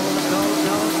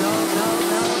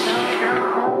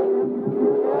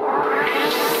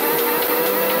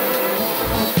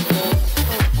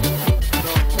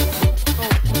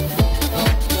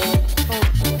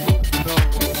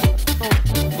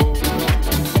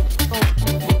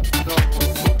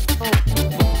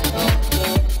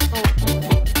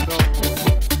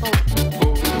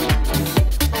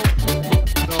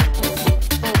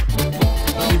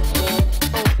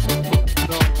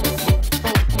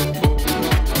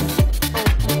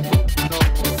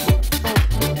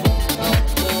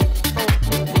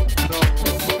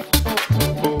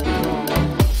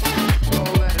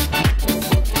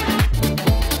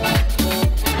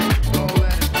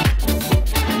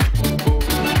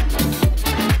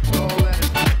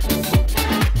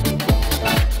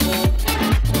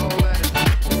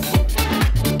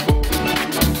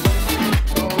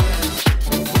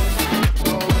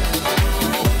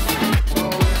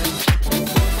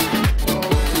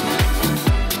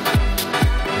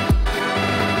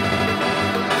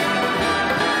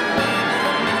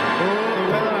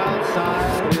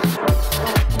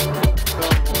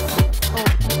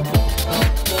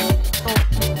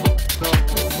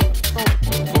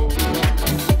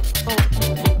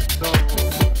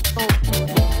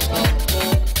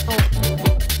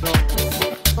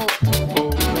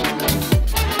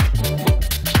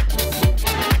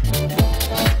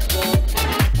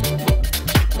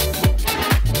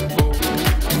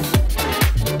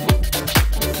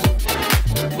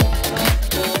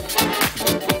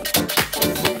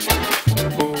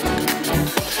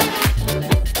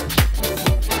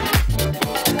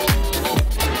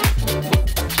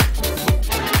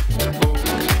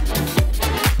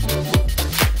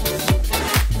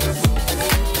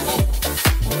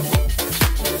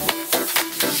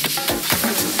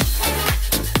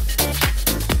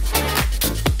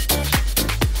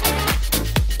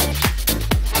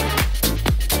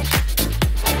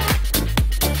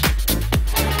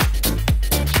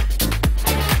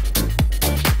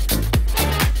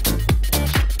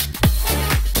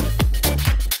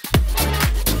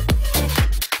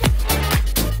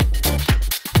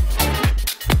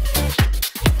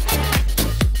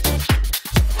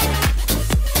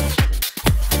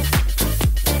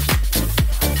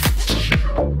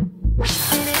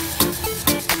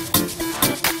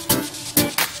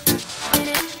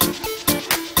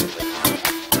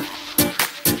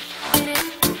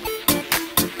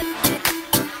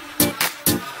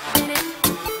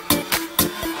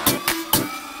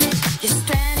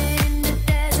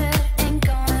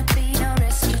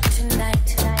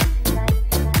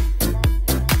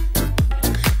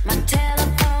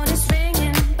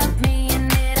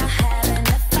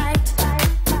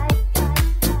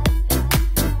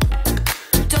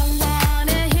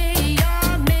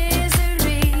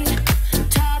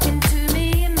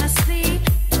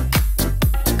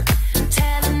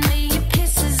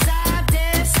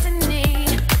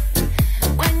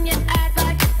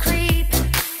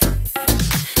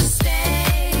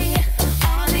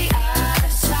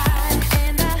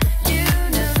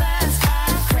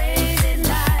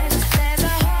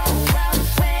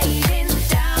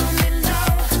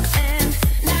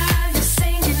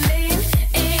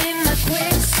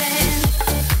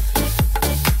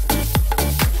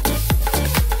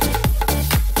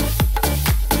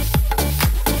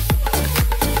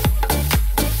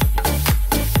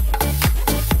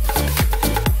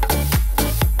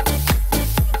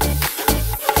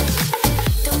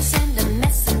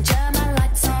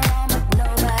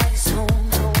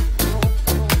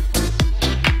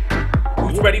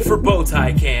 for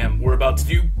Bowtie Cam. We're about to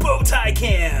do Bowtie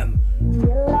Cam.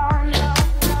 Down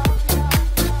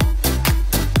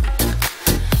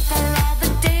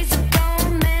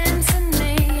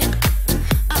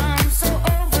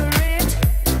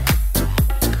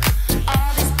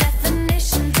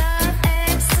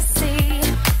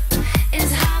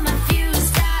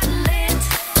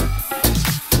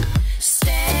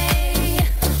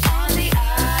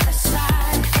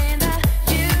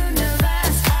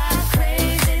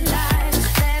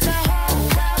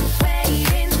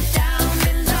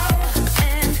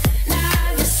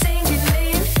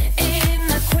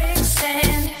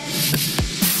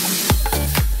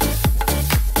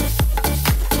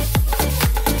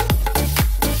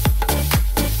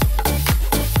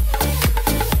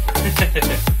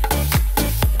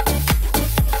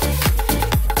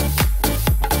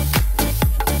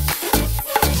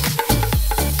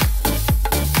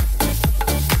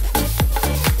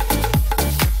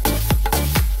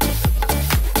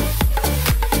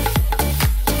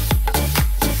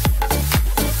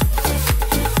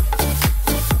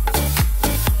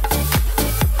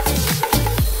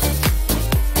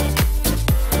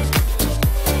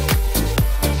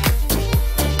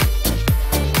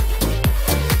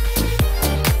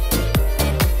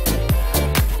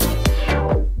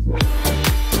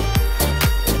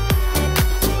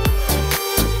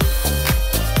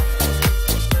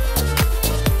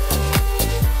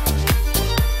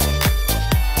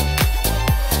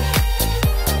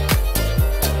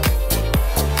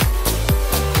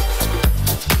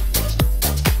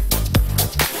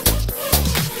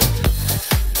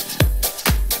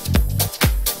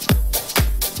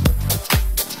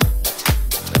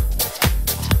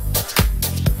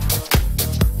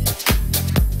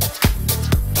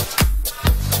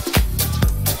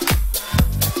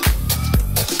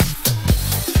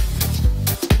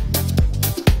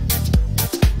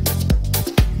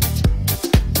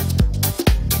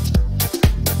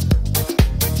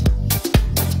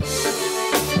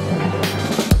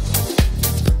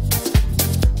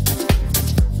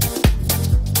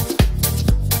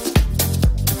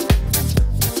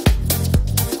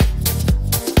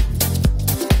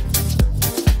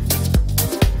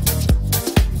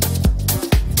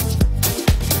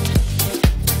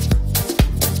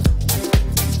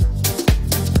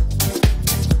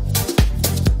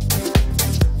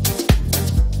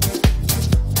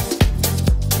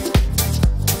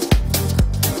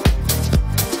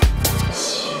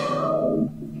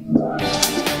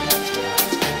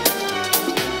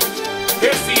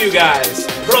Here's to you guys.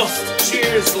 Prost,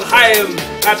 cheers, l'chaim,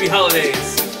 happy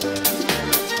holidays.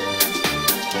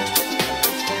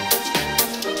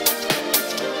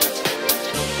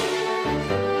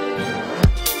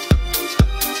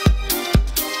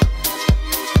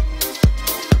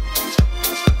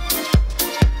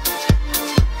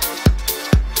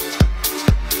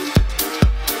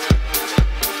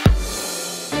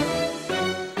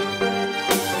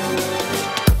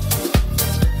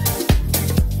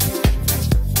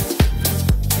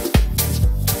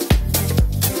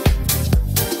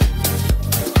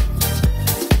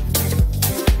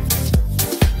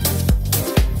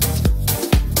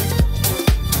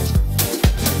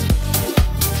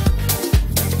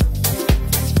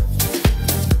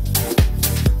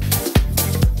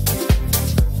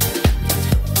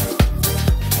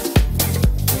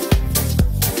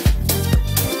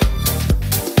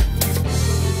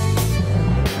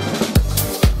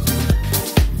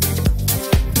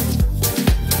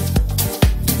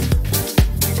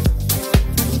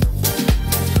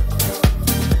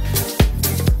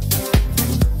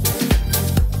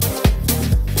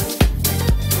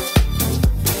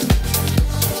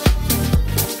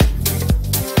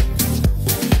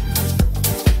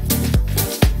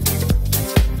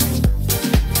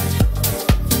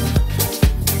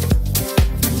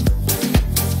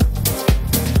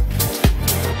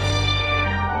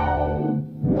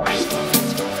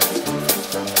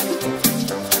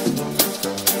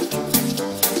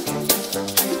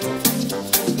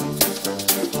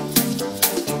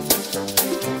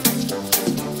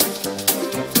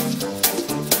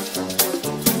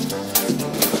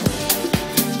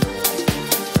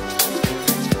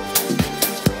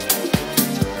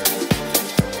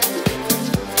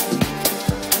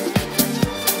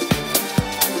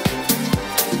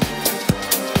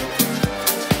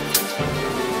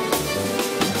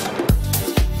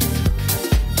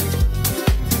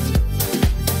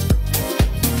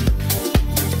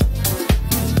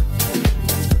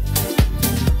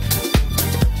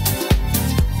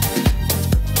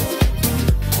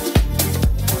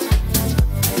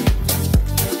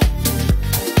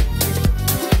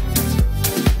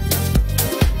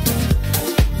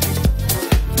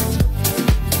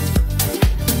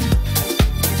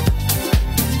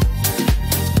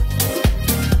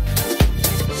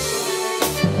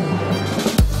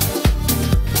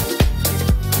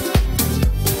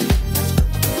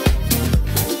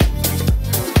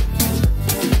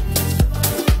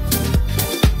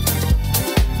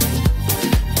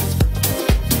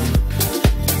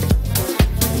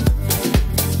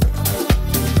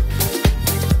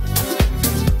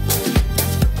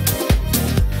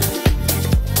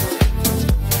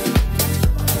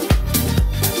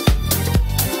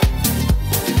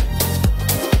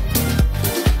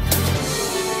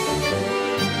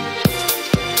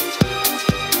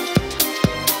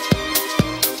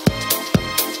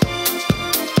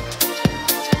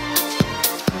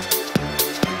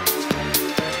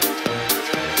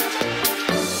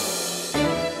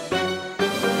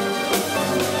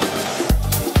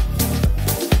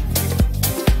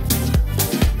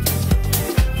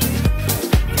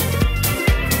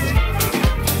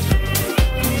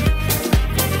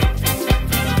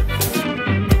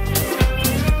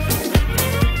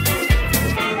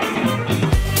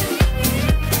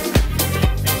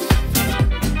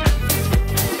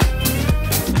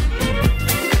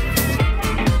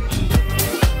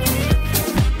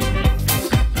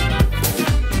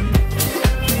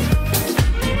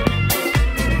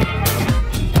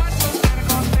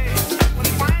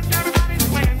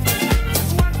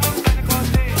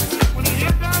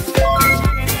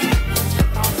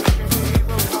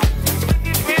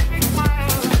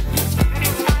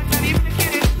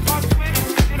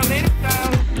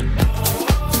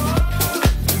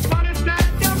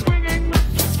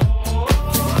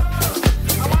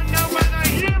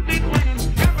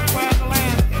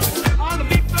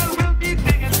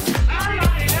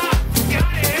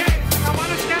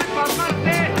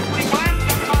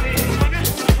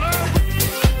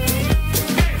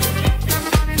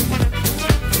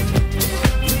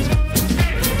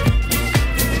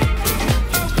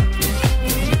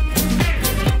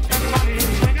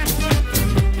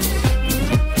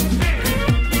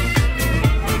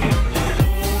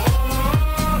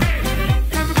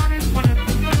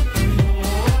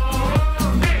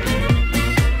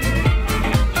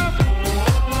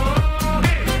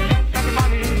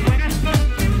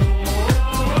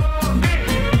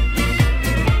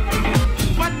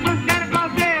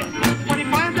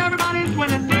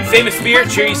 Famous Beer,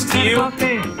 cheers to you.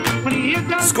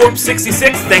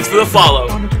 Scorp66, thanks for the follow.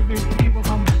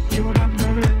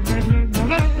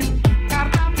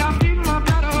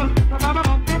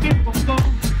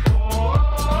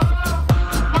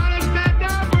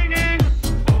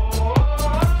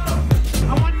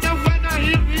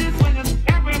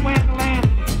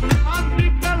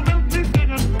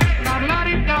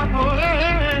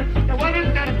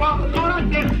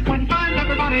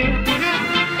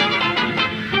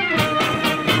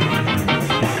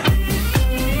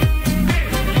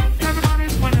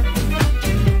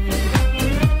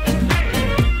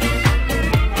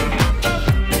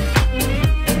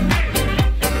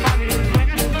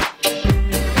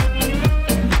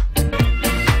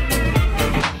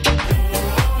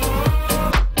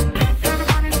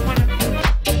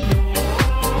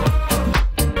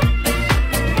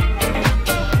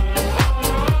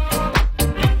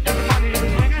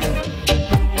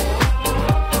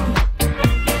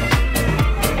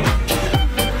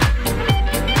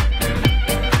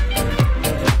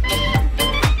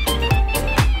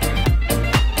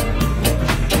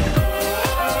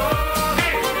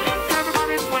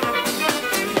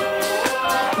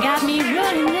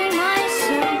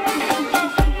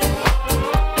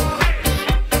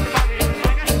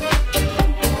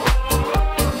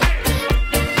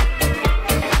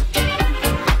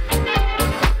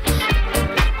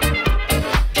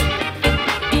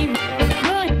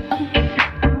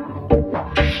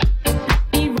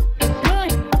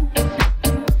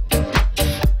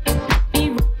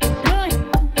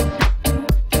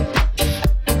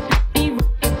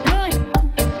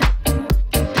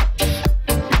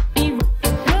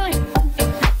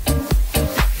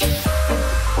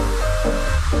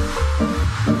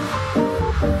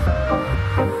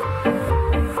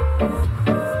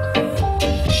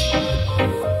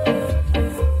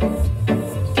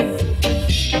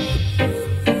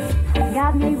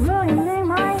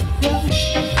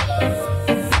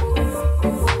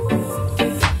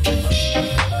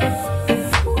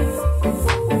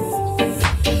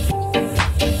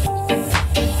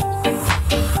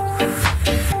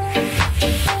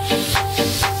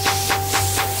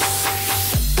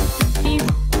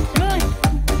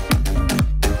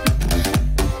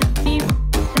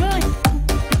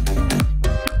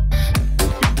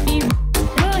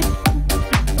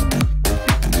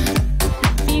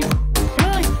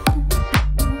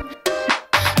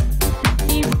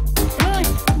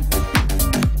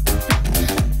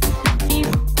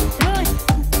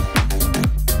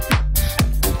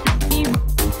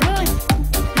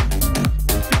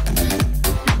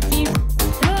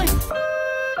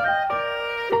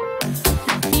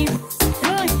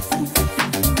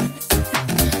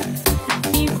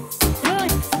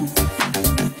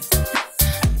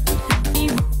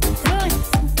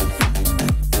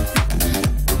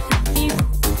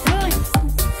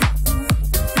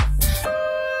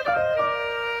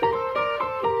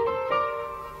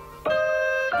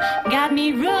 got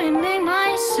me ruining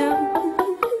my soul.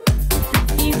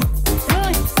 You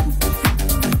ruin,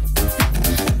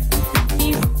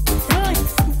 you ruin,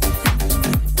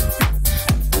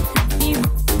 you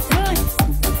ruin,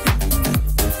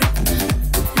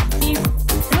 you ruin, you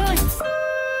ruin,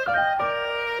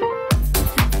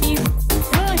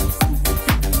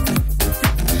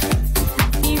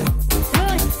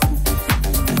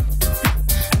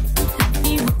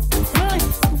 you ruin,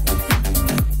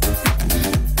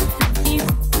 you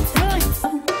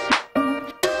ruin.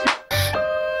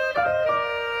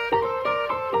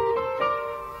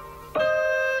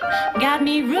 Got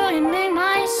me ruining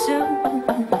my soul.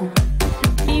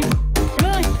 You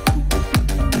ruin,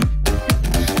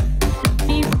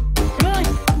 you ruin, you ruin,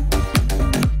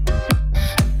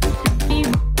 you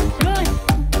ruin,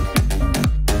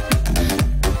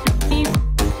 you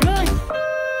ruin,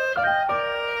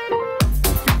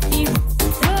 you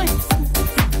ruin,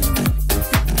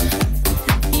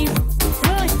 you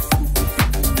ruin.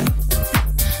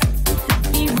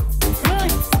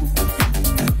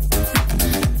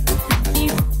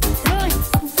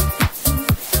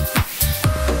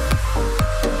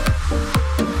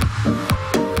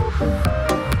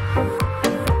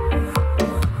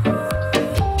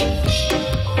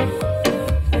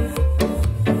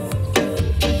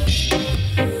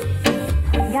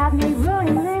 Got me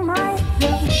ruining my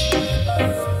soul.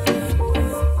 You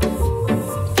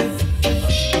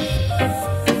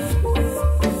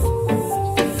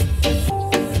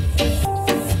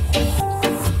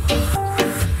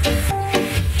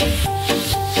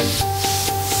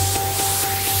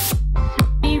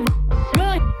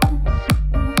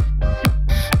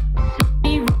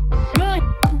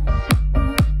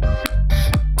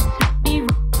you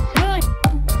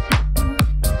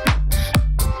ruin, you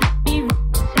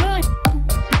ruin,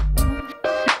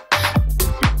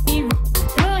 you ruin, you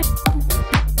ruin, you ruin, you ruin, you ruin,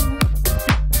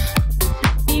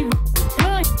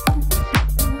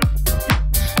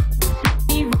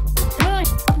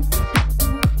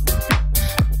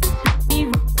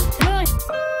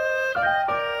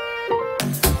 you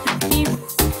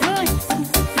ruin,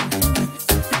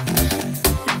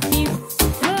 you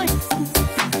ruin,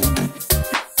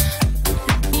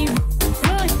 you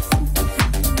ruin,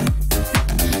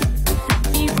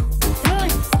 you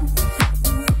ruin.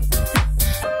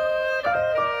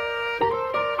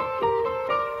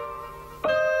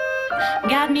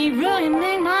 Got me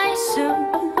ruining my soul.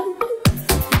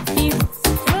 You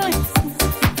ruin,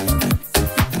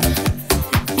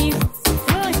 you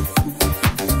ruin, you ruin,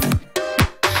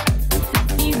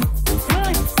 you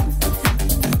ruin, you ruin,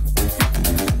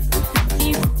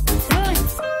 you ruin,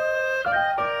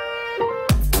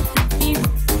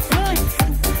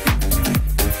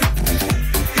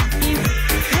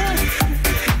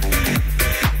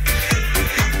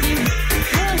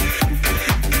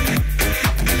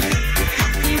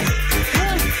 you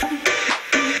ruin.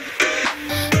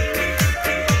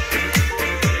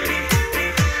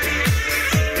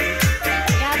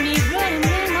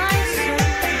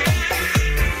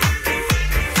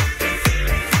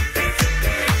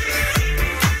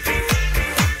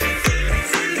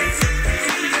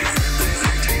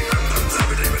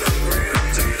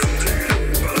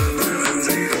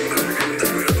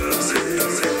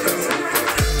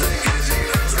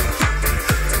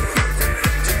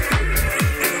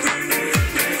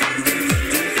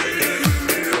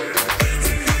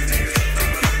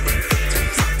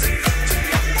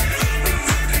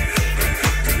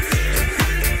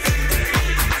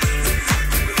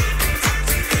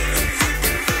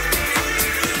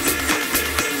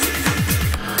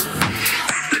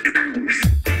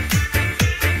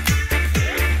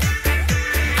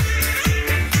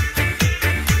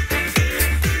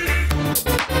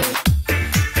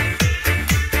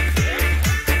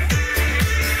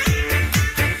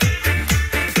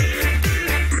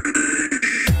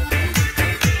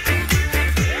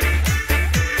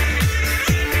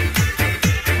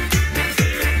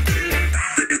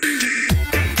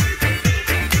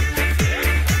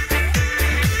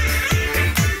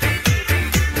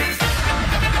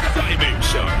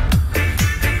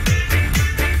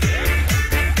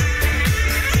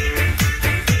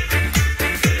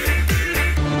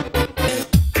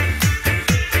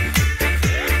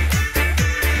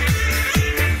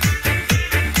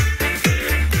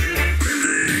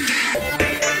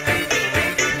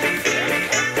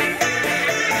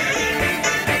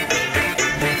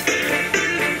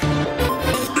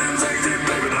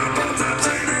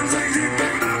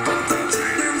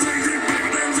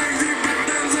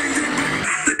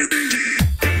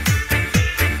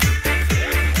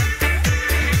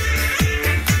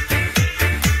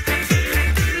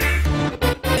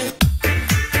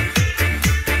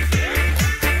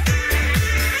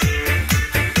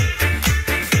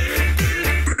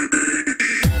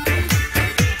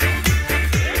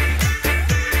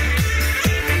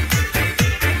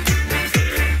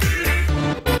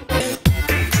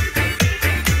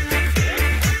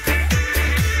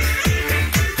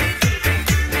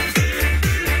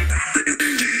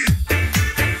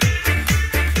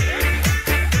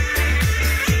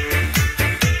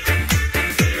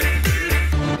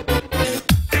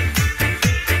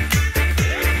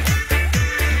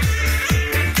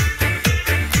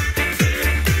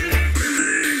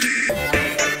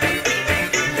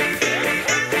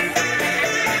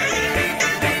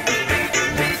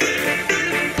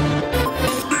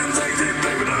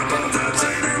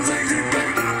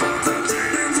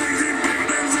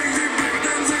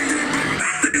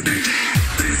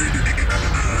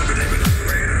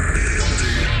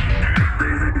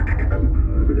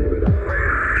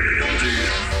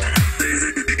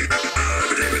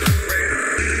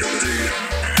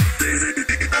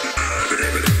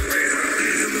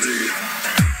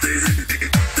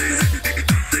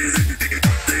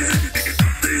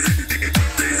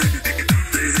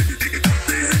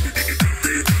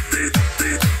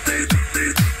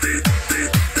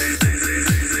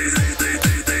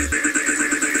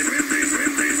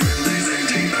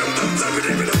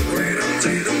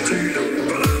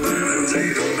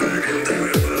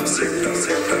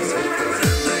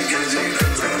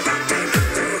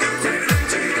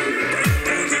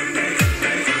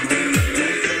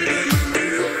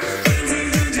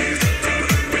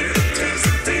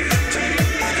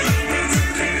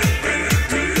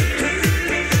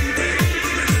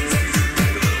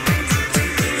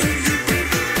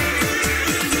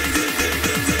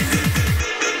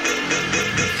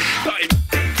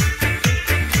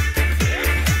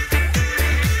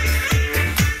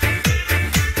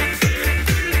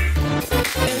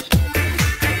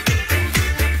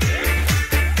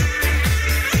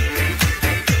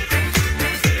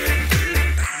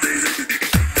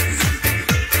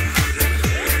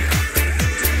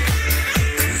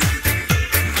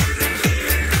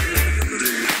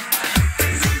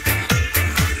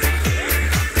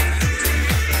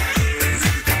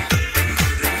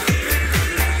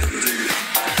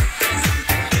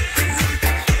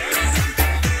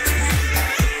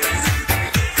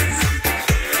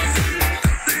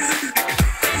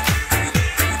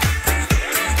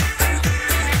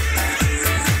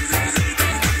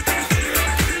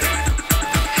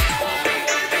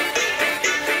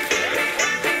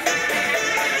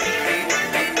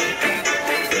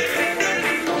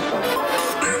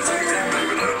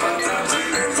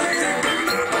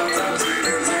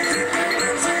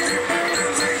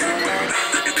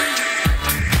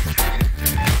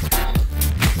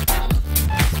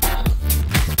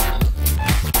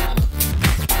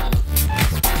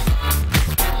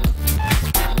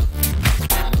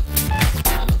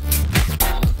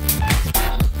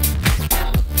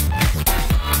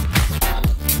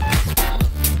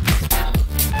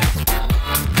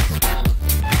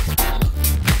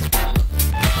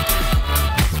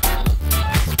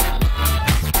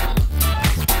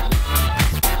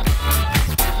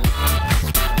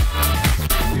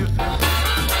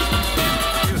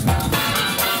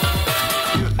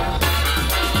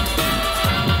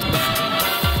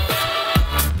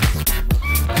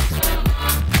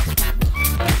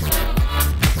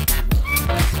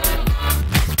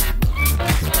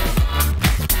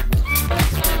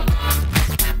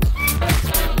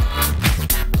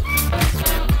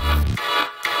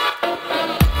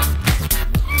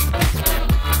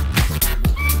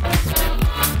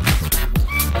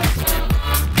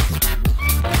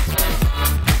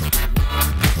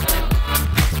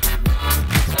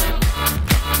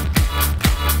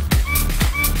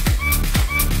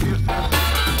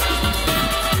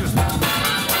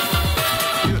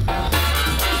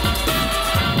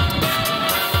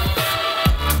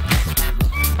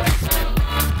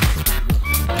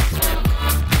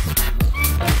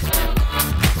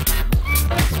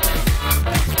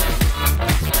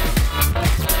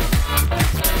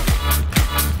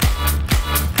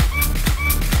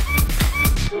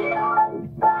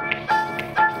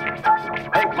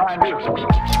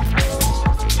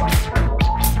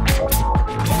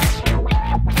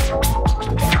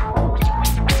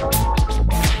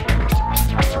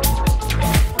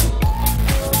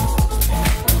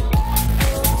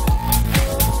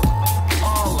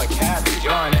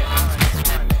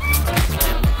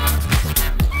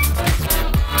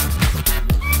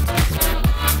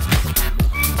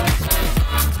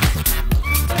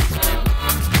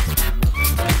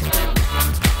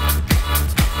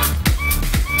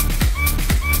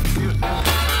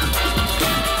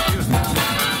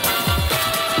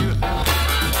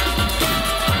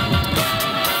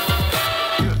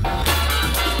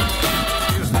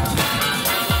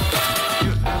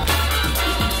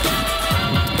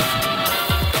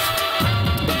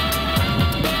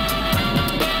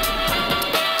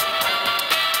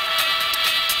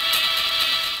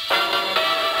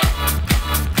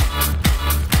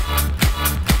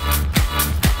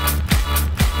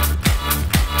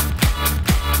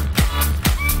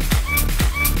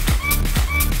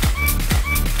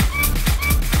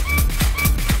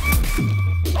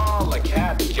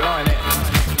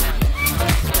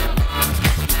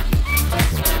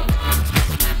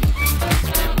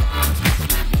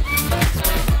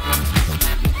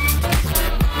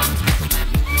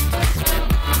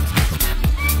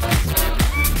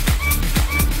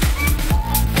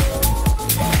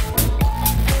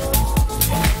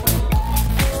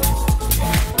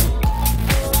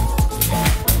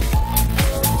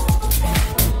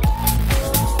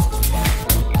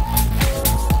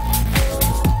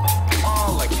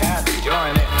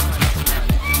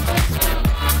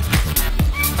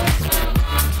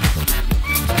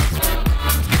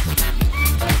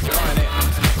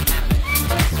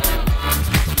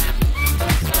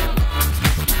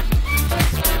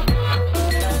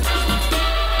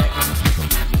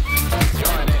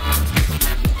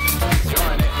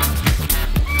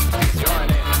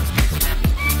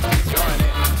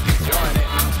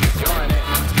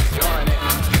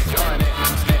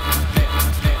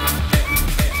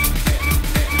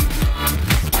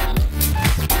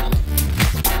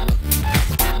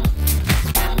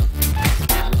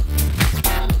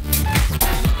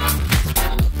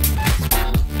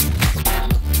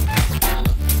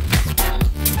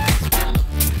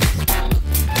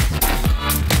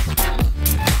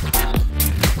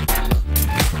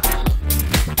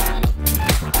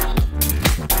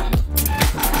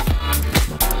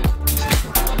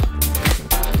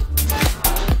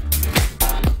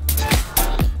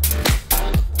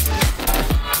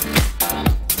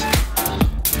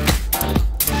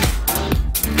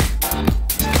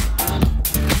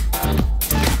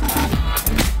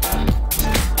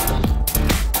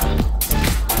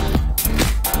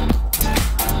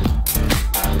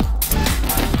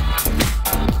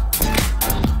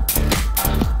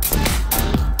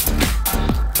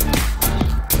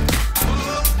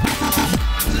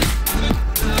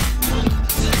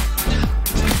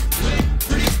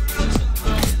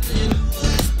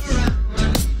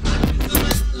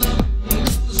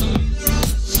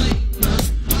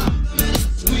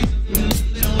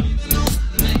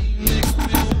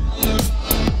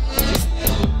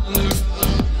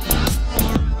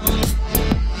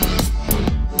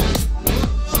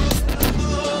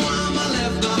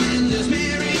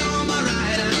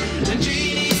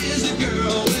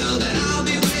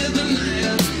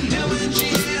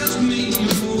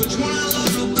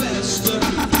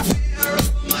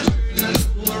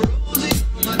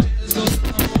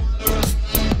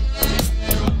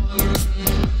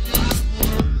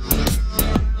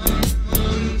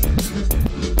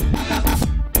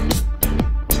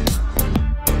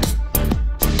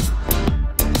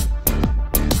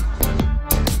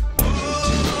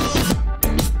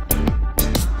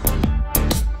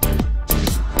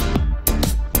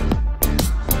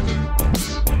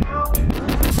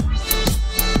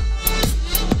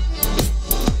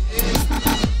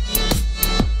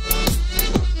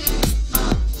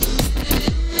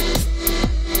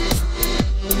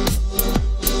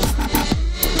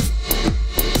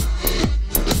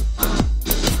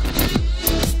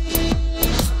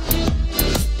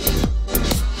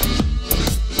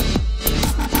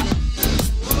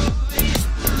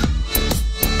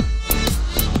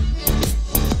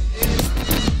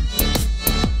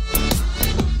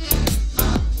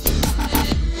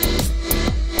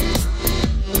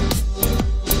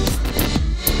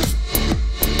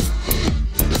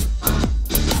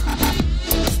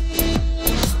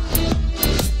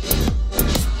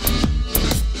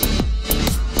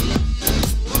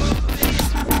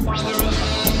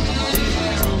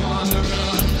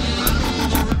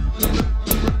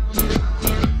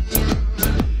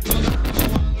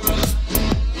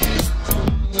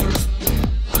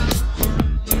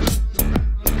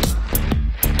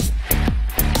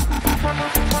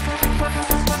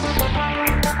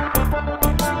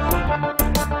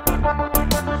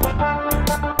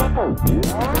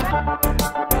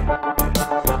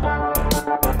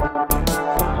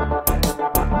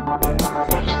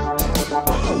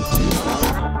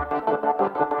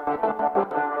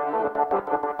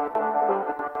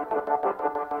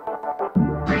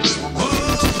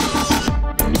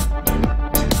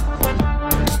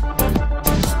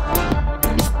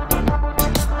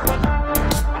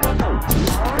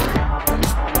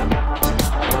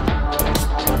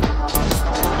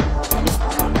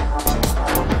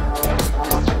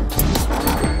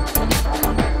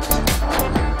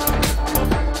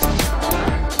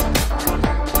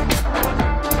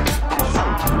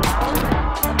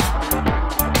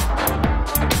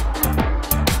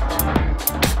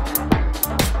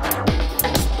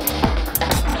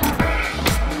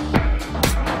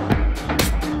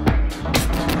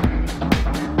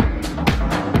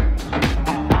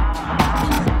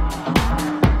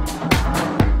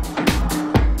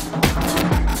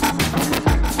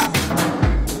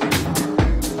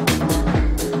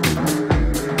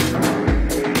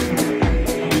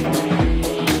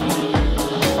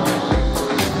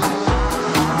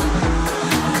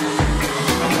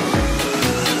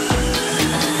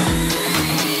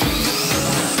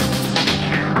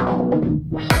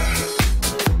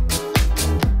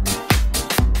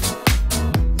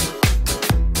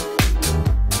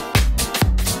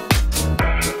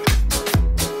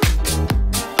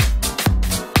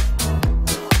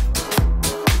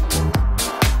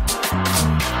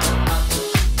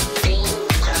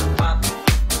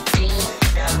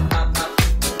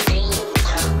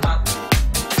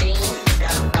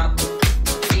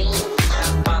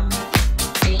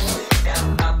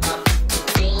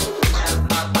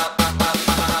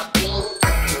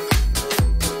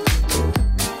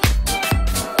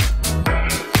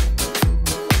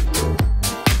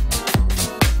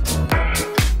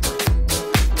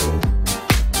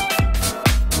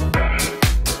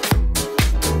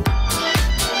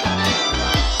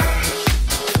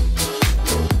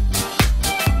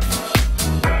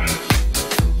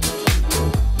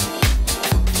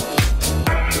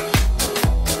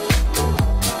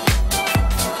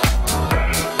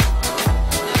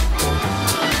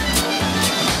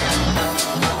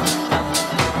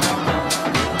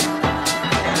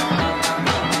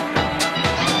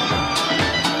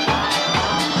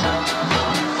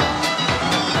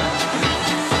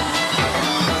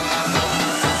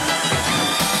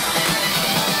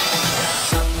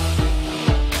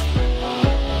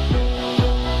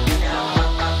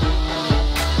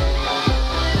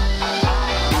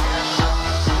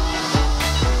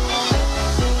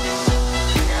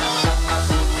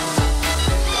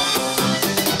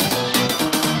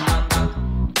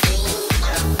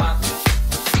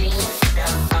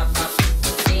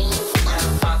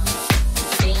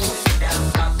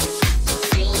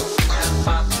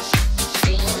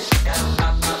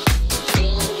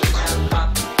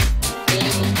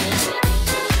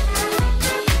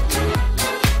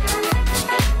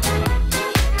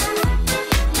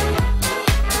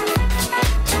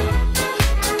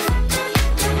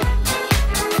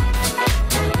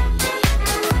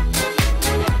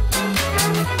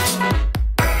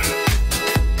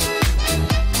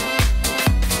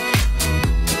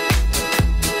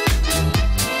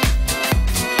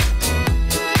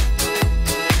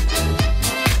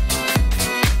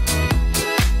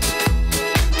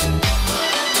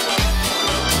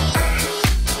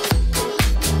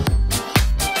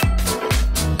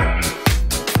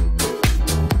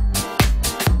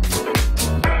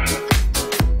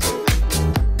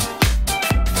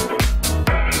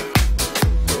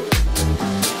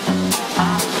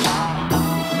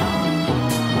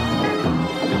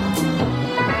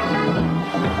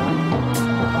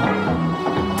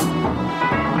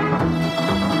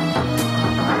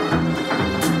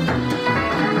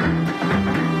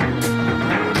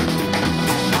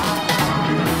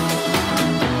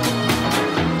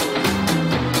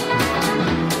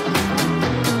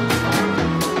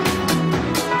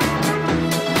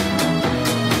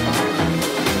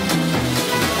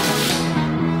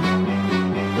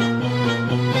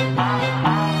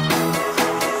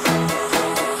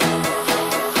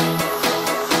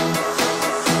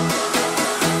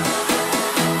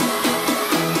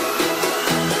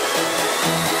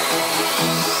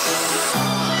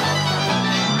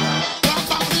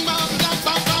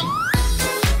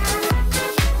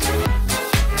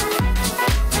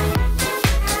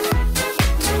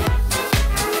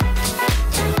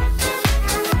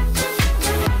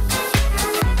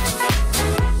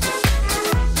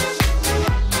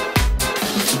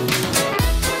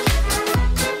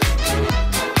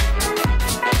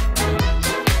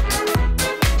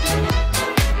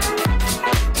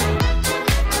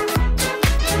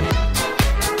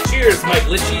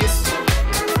 glitchies.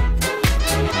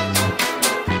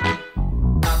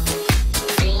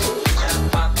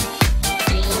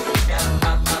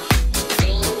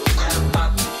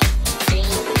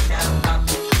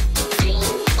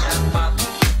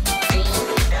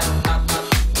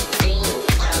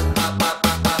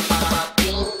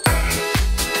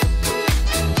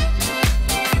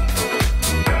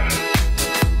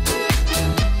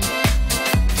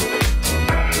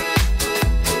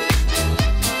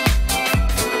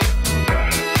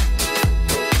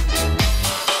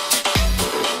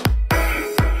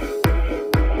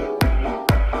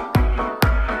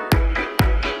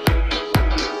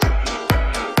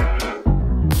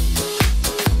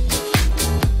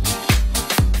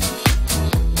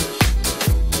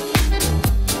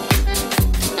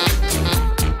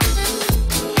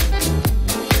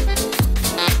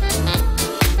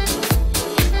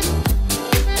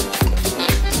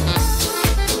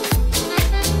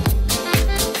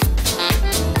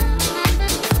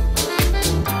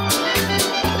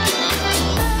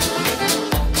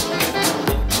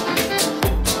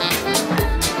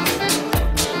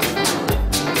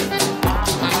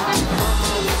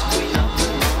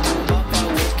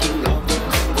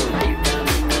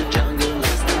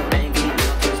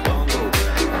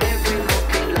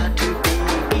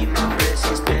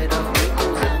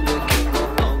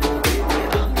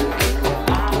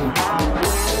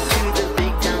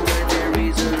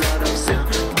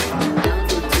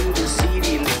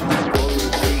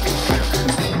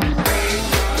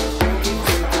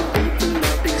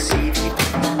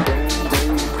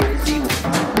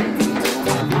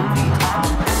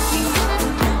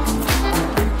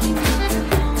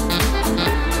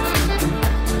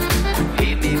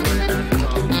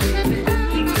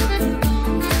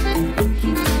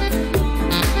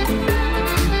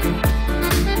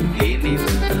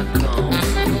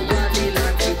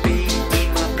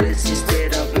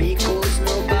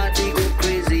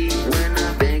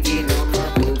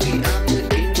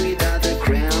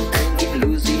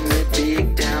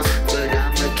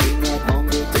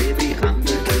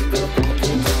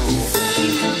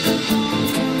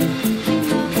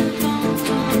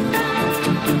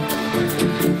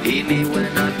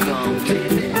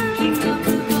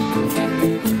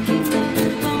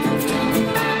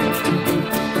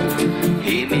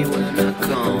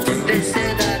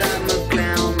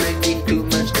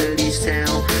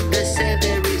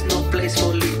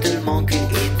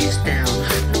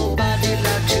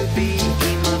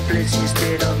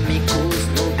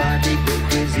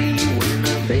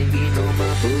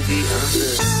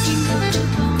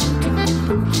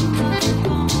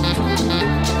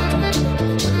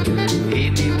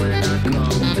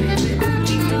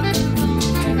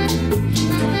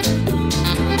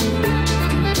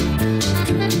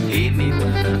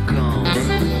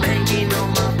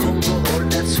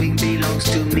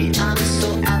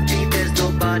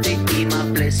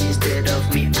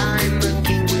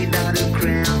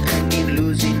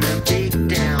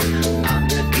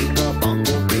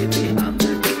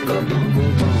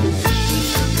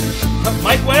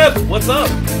 What's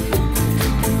up?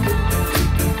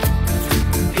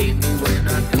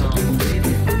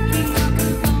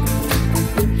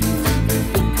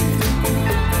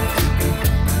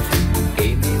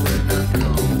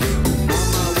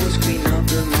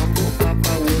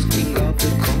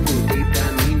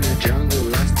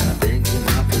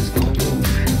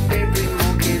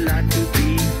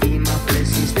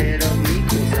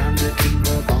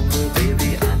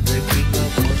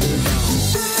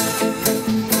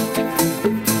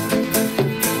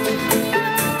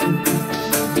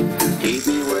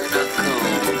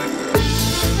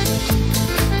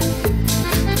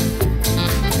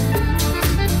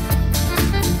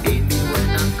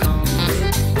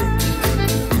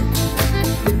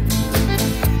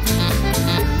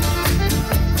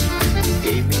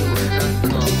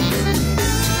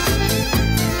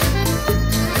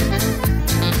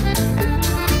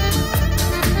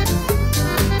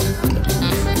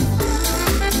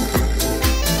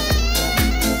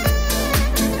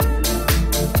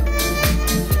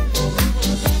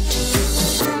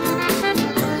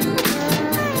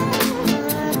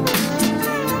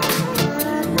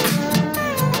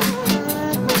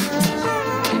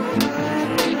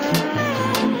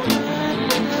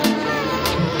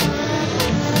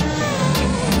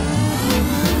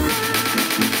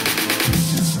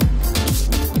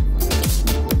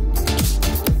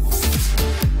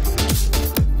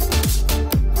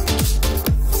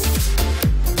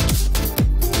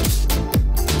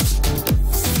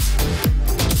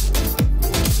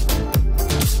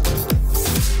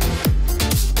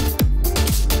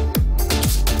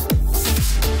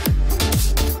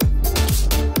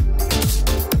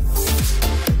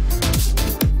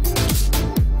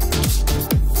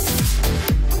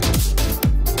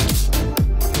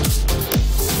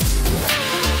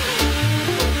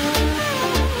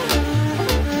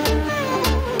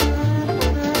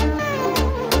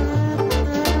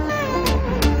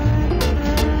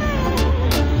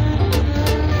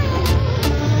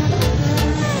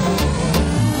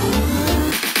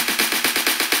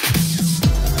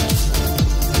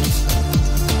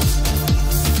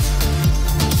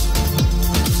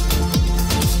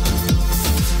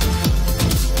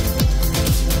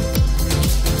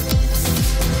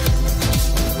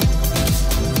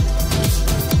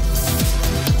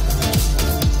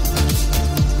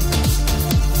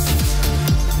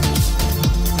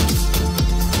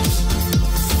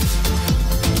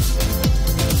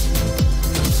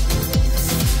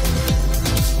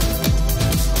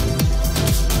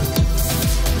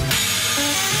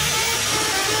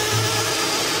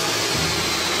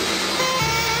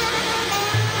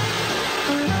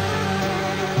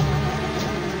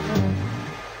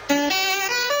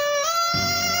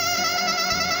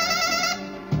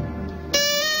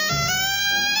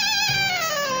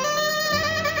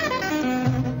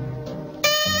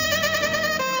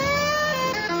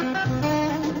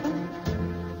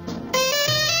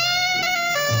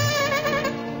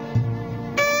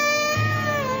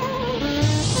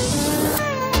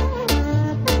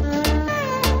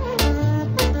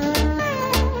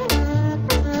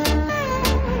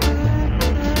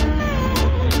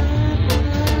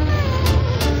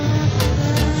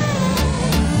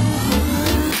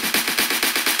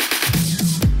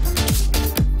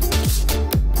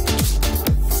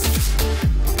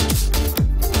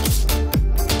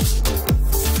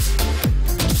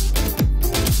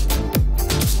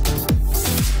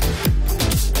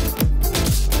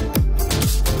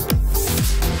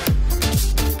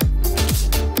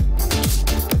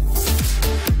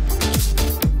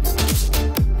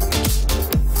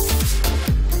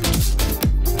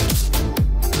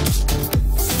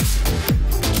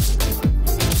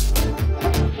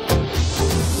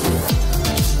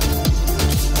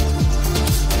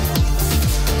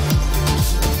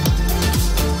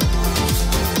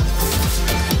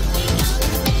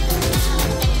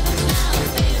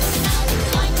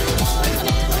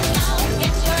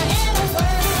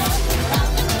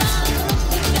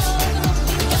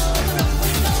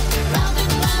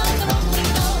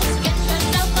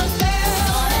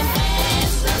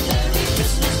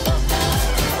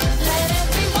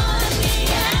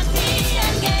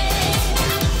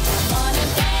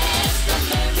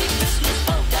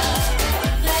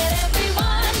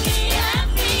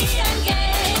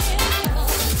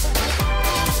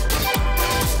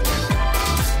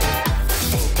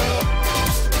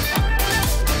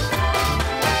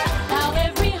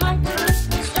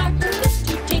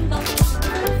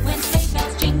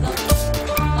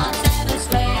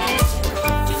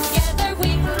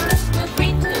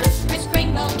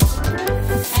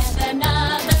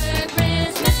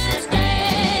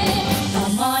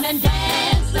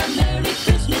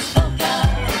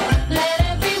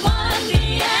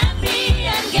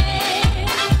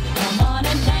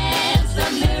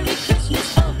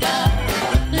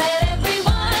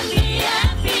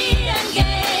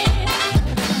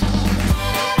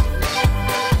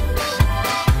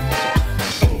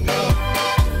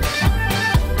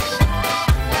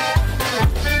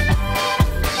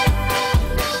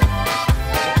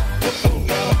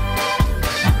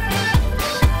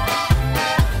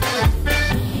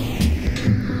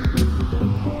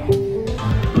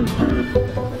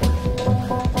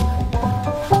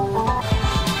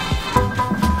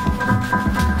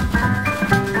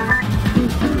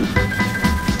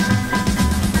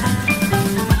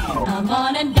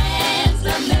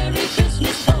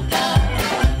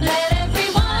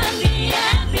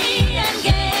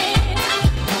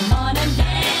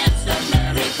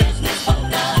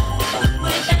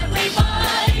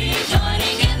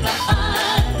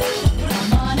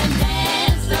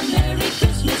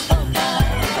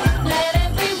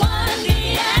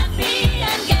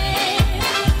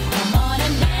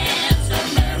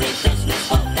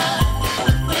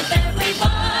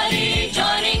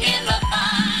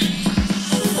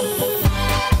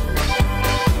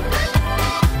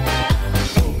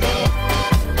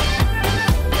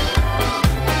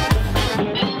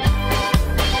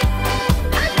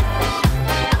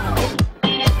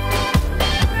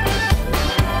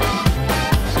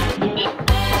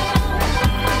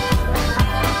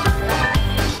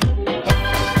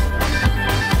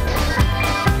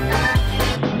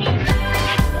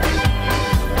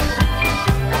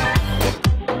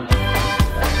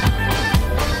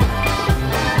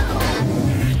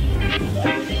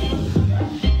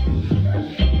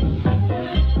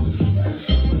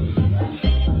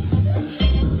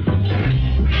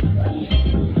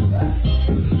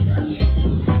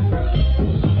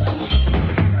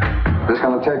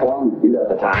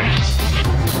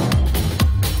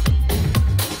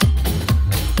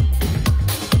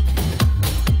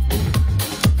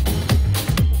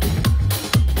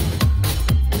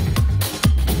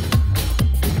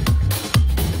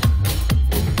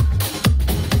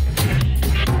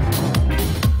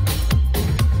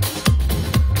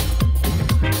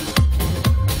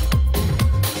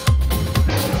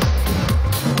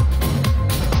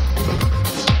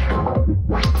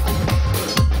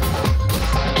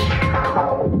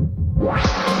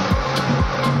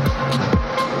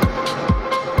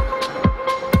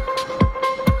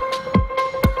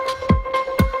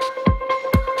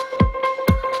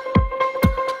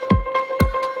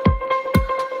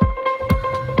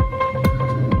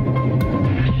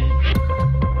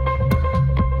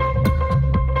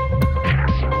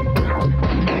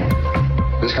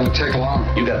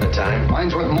 time?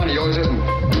 Mine's worth money, yours isn't.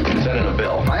 Send in a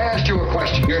bill. I asked you a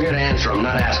question. You're here to answer them,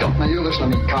 not ask them. Now, you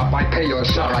listen to me, cop. I pay your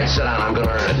salary. All right, sit down. I'm going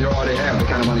to earn it. You already have the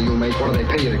kind of money you make. What do they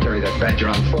pay you to carry that badge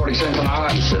around? 40 cents an hour?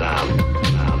 Sit down.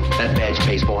 That badge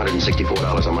pays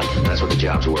 $464 a month. That's what the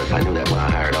job's worth. I knew that when I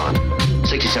hired on.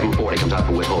 $67.40 comes out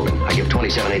for withholding. I give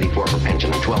 $27.84 for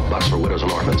pension and $12 for widows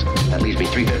and orphans. That leaves me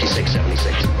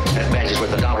 $356.76. That badge is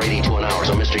worth $1.82 an hour.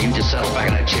 So, mister, you just settle back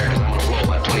in that chair because I'm going to blow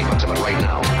about $20 of it right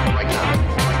now. Right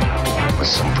now. But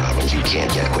some problems you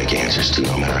can't get quick answers to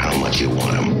no matter how much you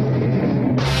want them.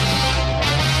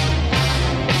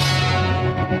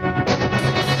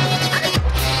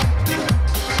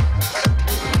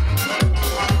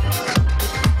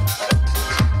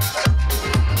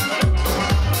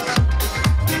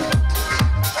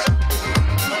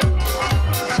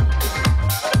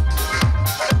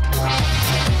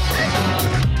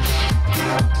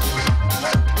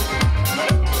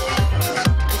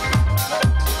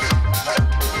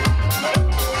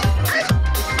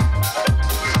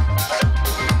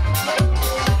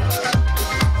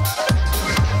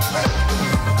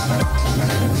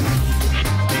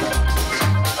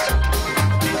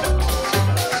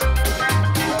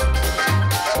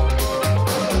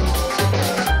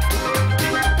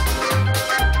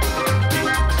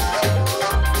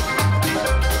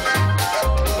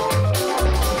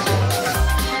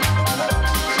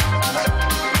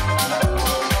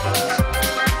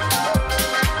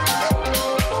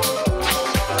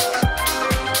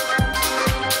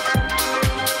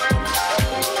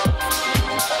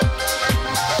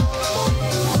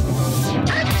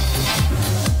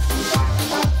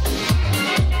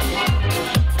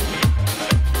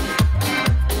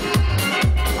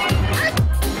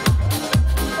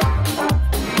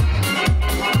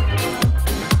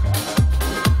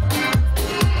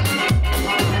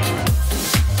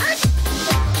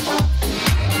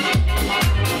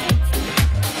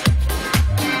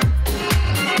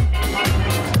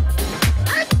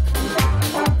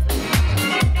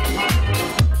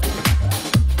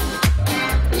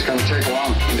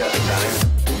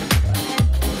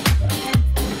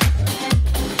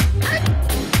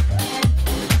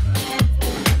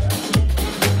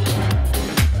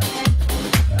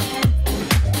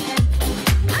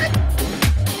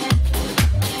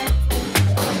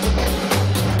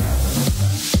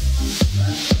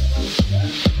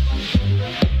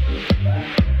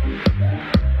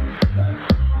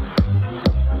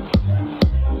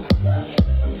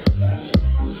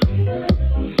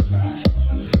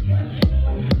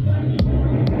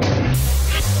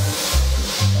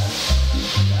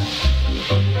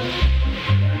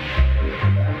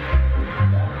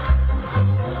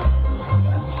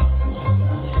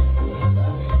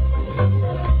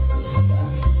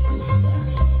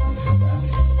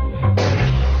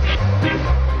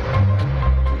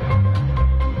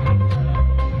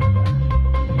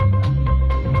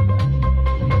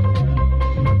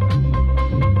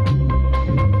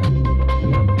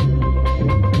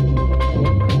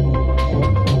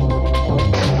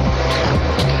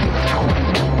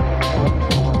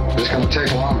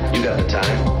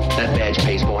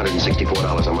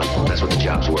 $464 a month. That's what the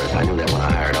job's worth. I knew that when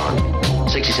I hired on.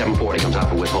 $67.40 comes out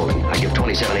for withholding. I give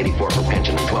 $27.84 for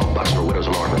pension and $12 for widows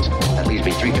and orphans. That leaves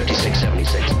me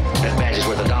 $356.76. That badge is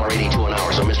worth $1.82 an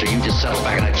hour. So, mister, you just settle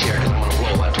back in that chair because I'm going to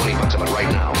blow about $20 of it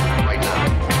right now. Right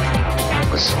now.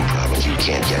 But some problems you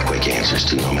can't get quick answers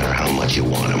to no matter how much you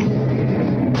want them.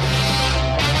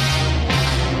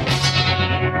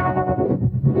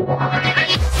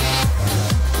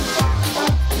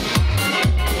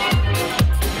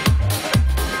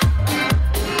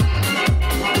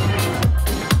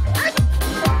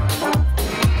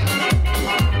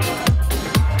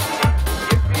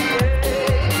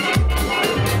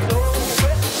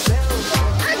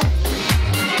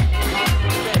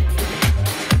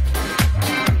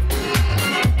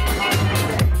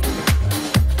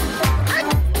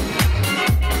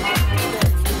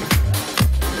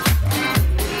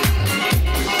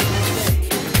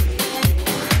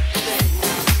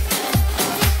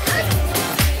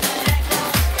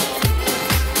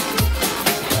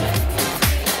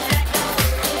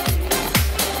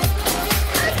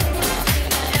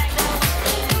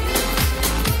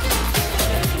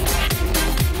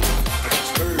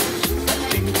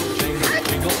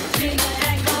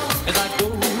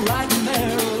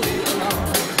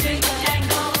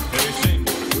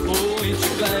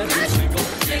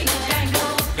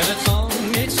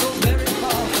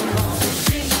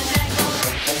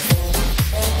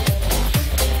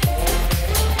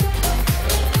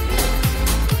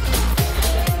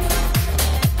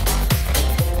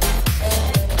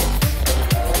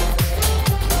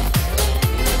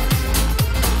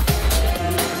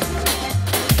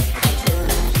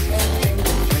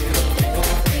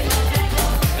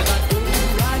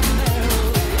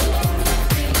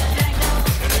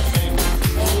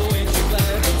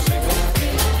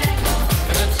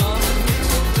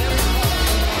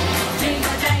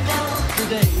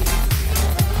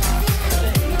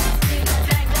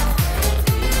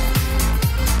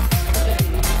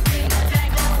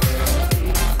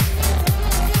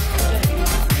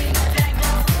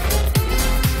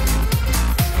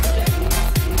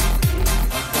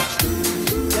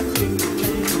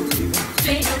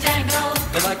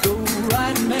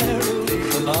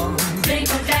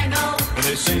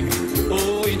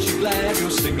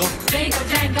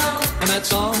 that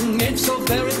song, it's so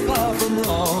very far from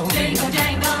wrong. Jingle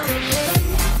jangle.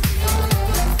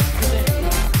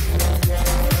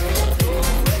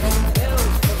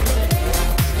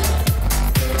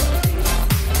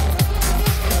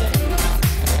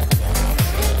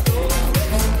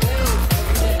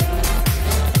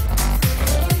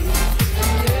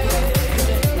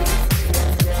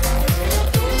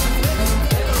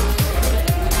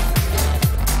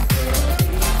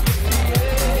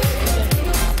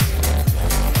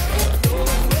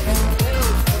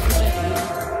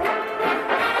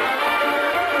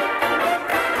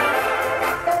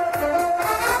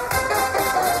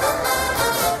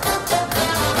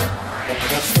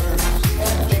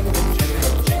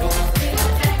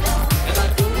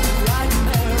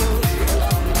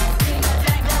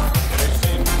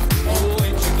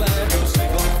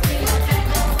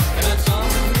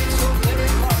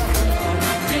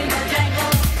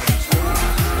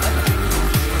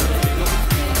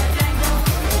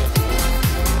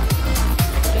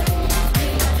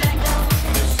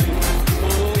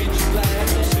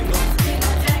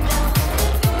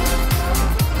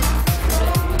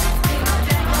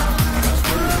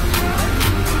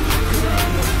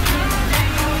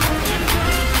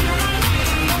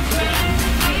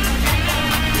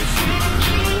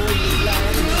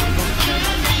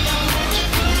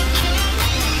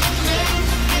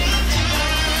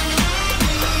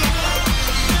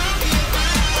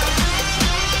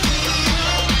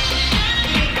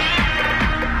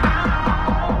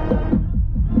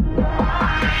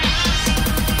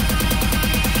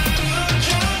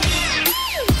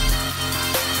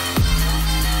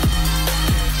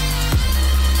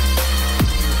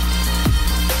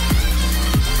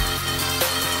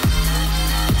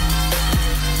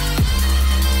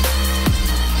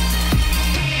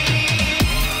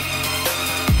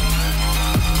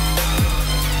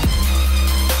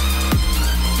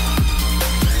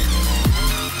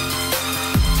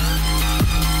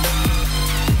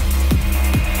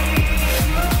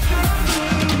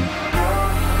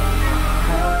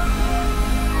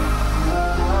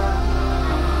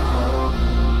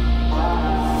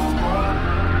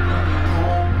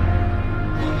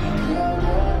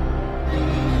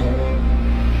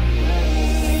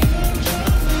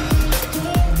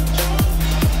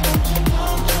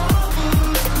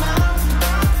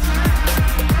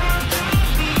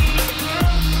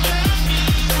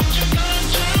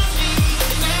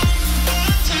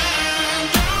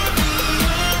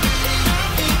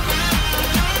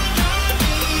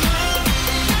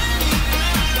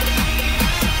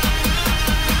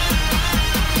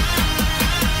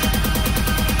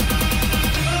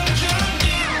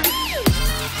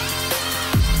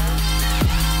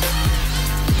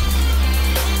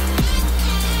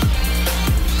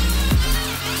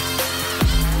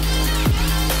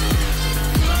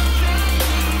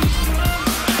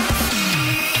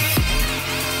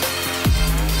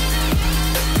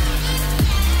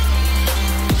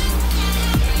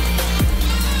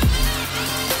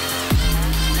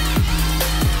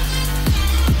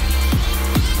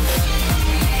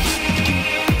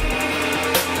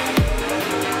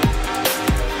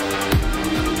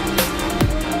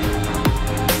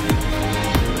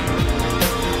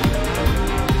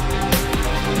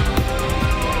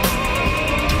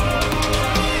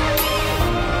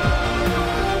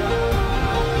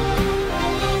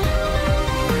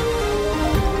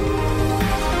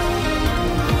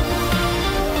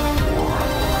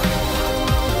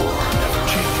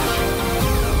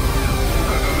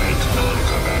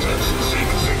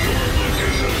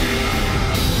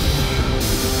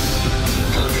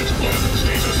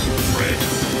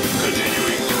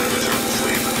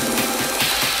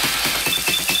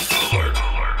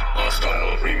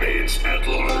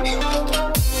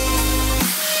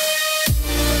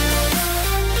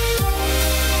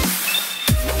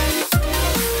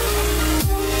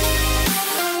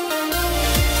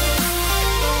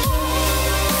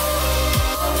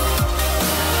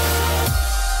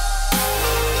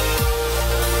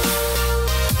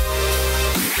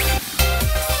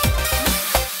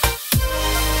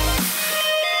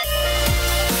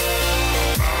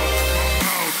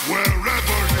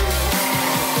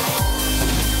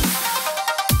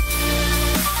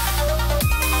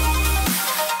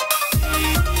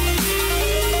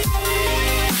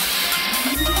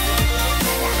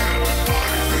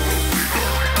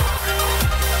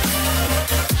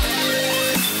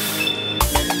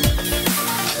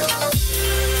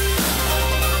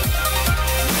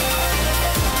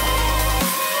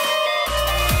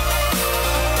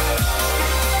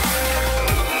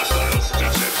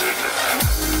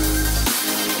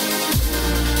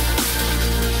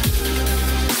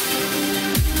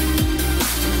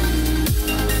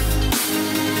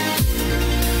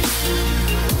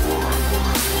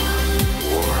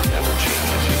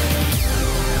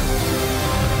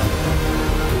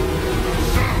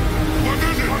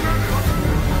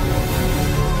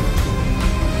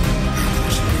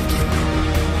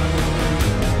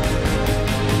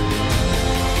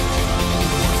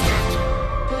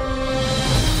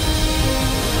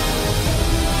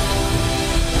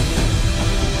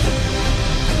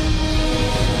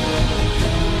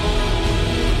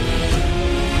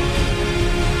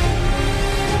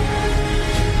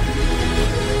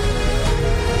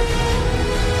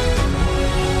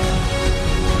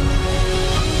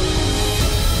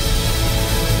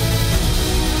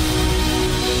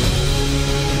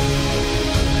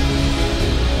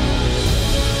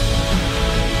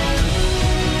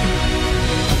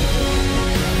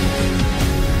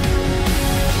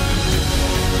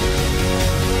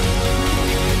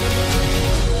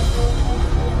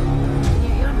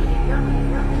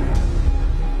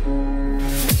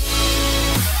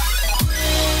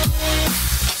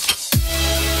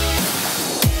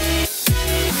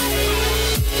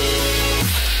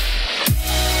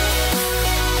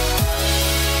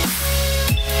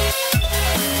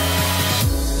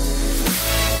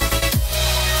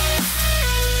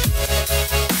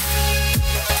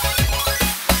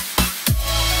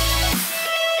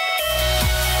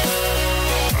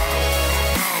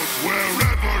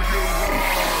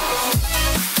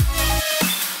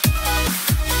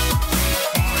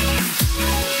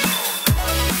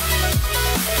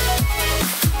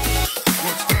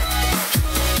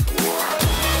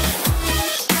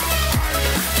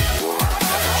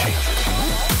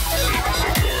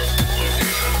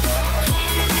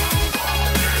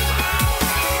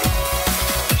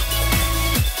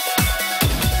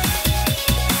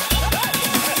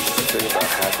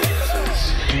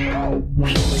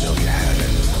 only know you had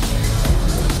it.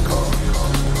 It's gone.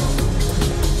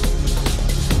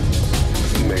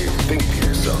 You may think to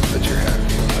yourself that you're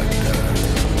happy, but you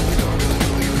don't really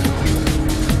believe it.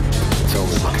 It's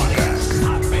only looking back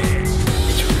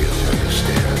that you really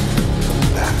understand.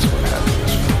 That's what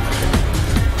happiness feels like.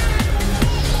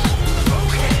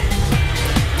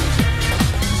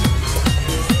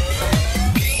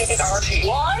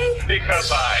 Why?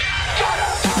 Because I...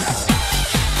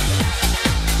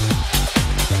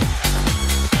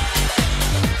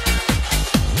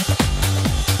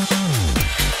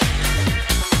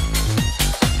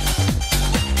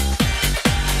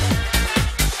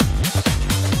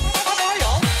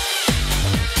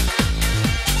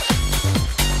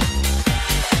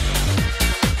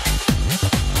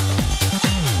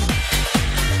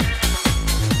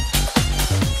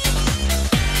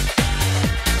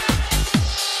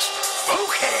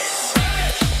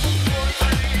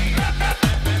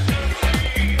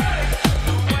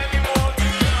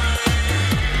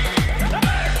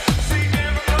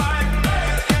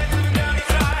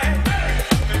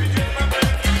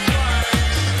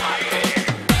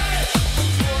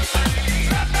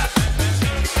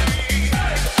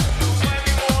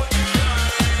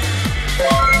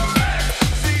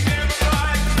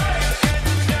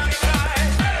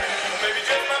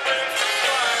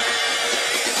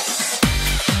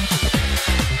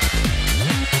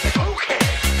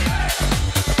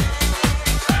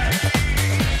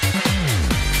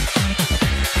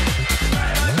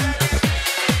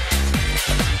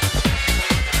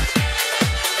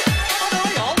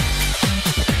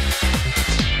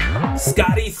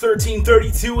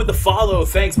 Scotty1332 with the follow.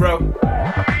 Thanks, bro.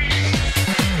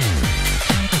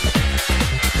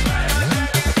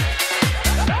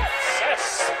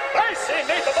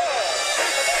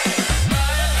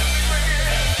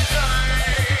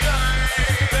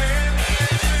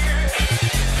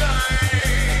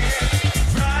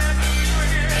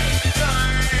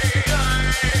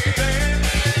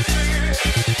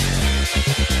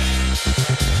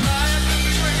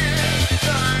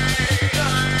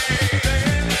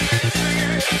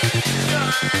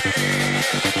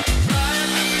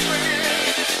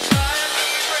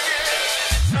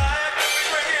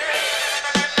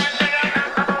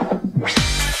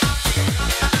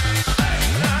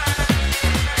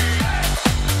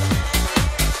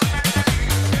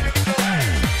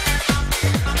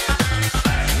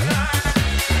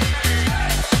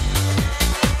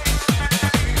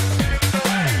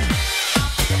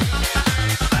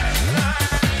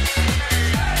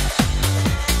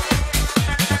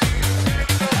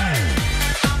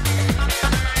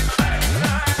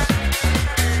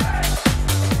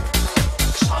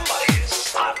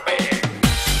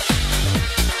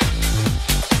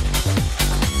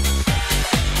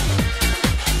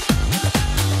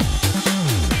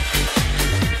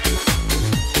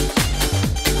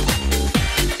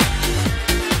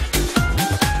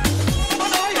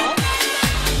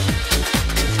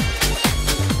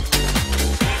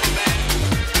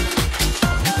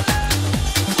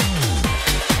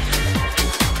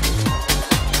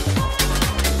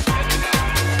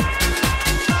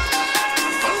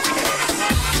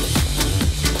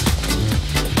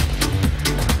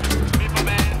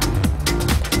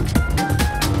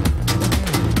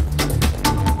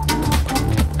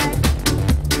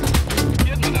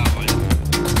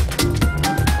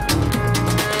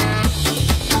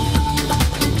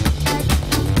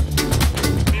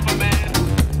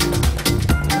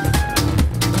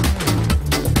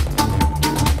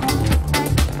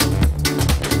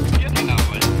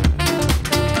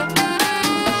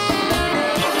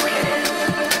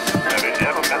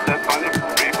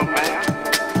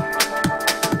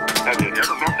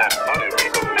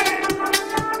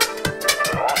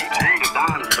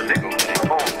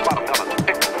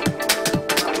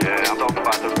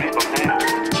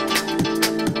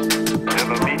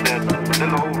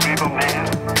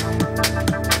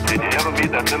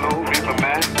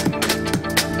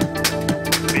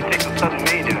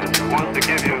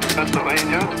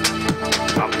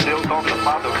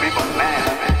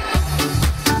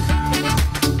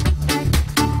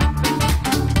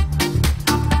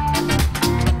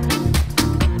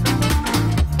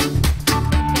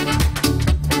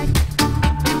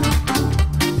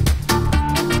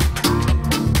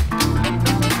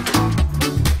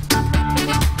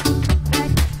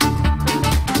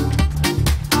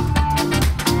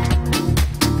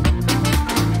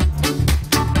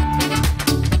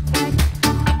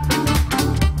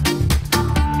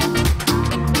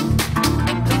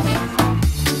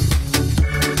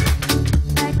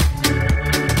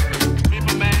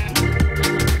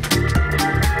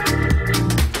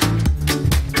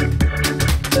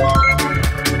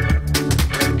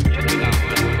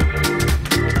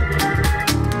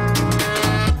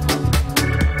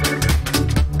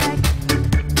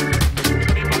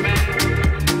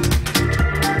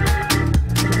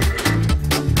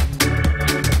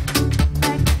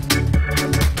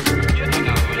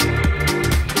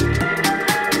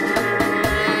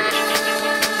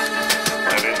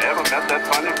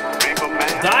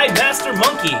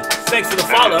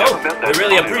 We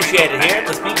really appreciate it here at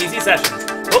the Speakeasy Sessions.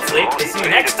 Hopefully, we'll see you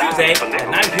next Tuesday at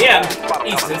 9 p.m.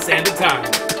 Eastern Standard Time.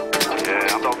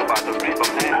 Yeah, I'm talking about the Reaper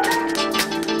Man.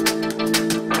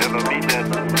 Ever meet that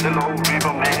little old Reaper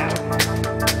Man?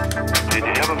 Did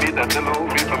you ever meet that little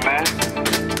old Reaper Man?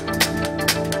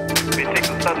 He takes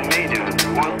a sudden mania and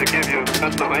wants to give you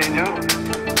Pennsylvania.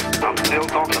 I'm still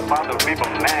talking about the Reaper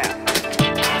Man.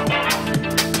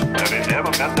 Have you ever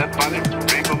met that funny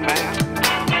Reaper Man?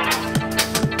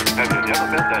 Have you ever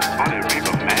met that funny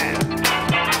Reaper Man?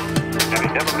 Have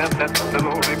you ever met that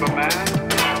little Reaper Man?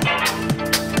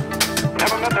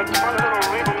 Never met that funny little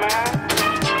Reaper Man?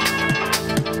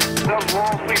 Some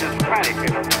Wall Street is frantic,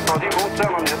 cause he won't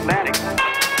sell on the Atlantic.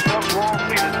 Some Wall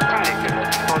Street is frantic,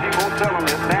 cause he won't sell on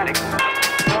the Atlantic.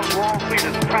 Some Wall Street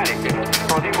is frantic,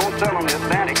 cause he won't sell on the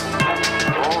Atlantic.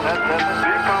 Oh, that's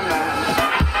Reaper Man.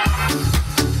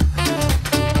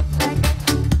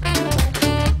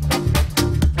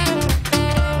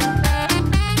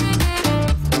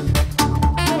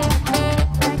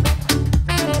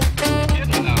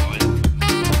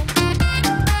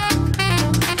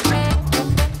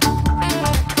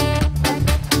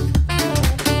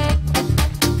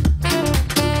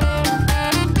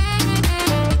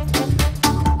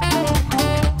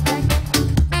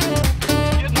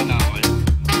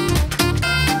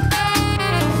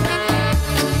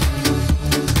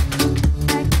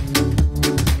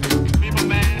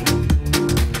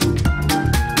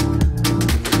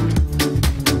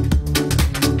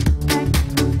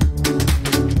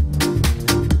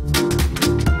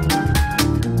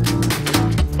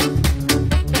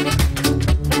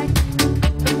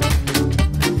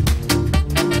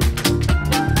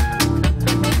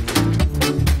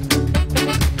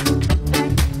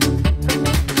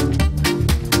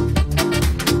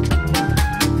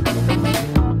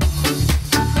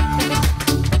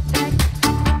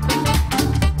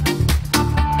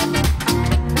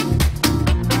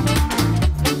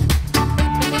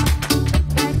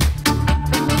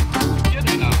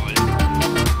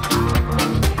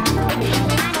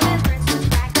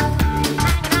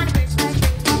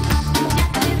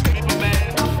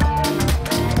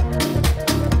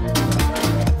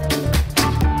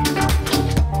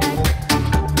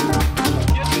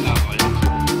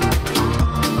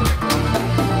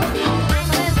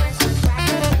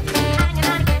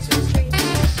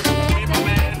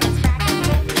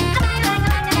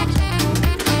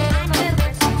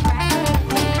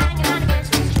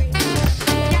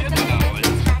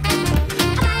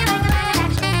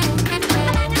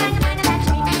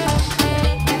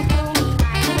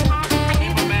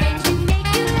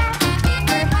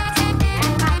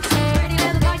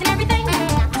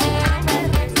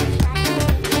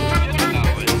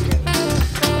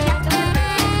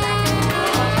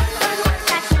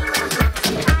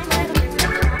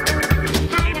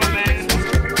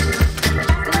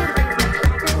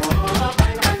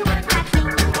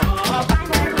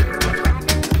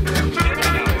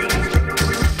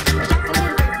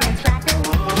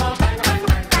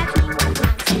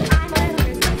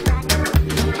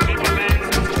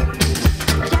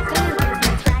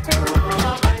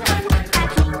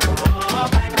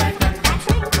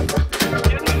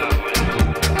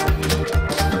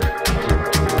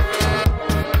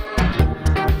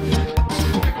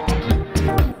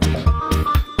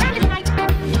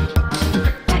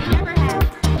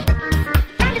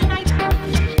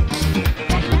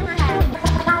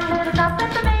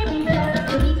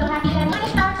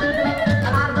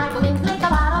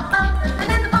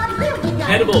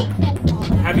 Edible.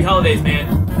 Happy holidays,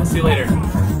 man. I'll see you later.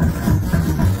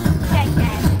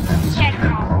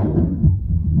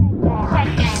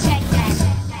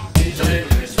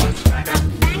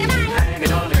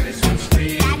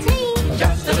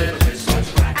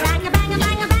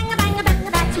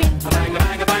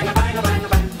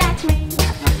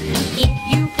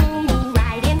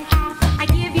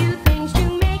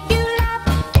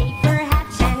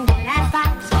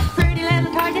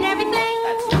 Everything.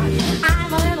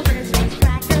 I'm a little Christmas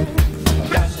cracker.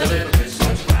 Just a little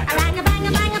Christmas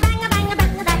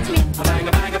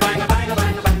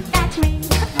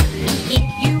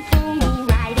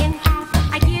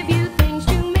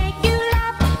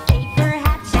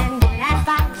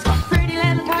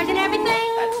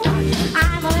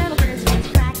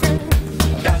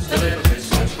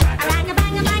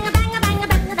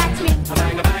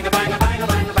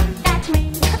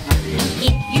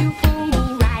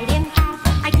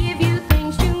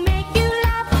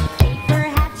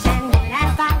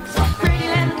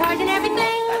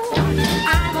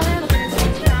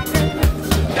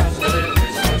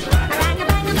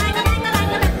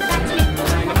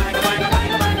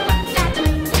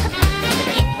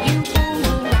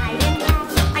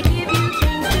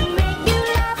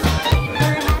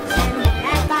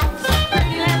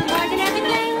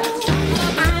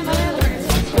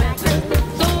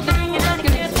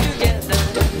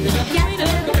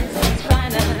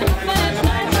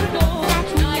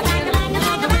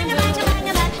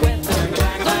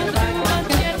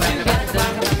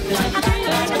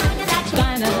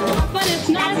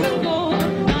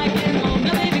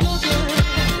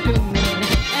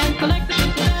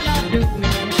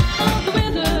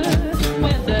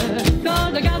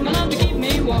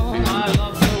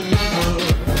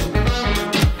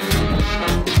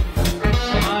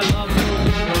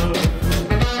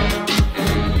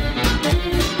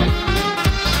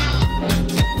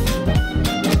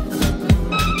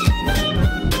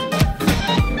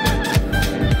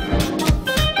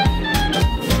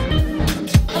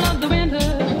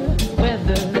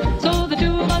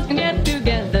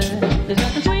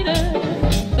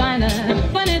weather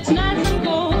when it's nice and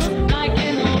cold. I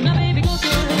can hold my baby closer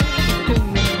to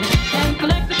me and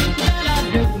collect the pieces that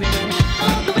I do me.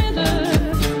 Oh, the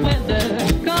weather,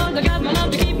 'cause I got my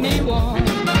love to keep me warm.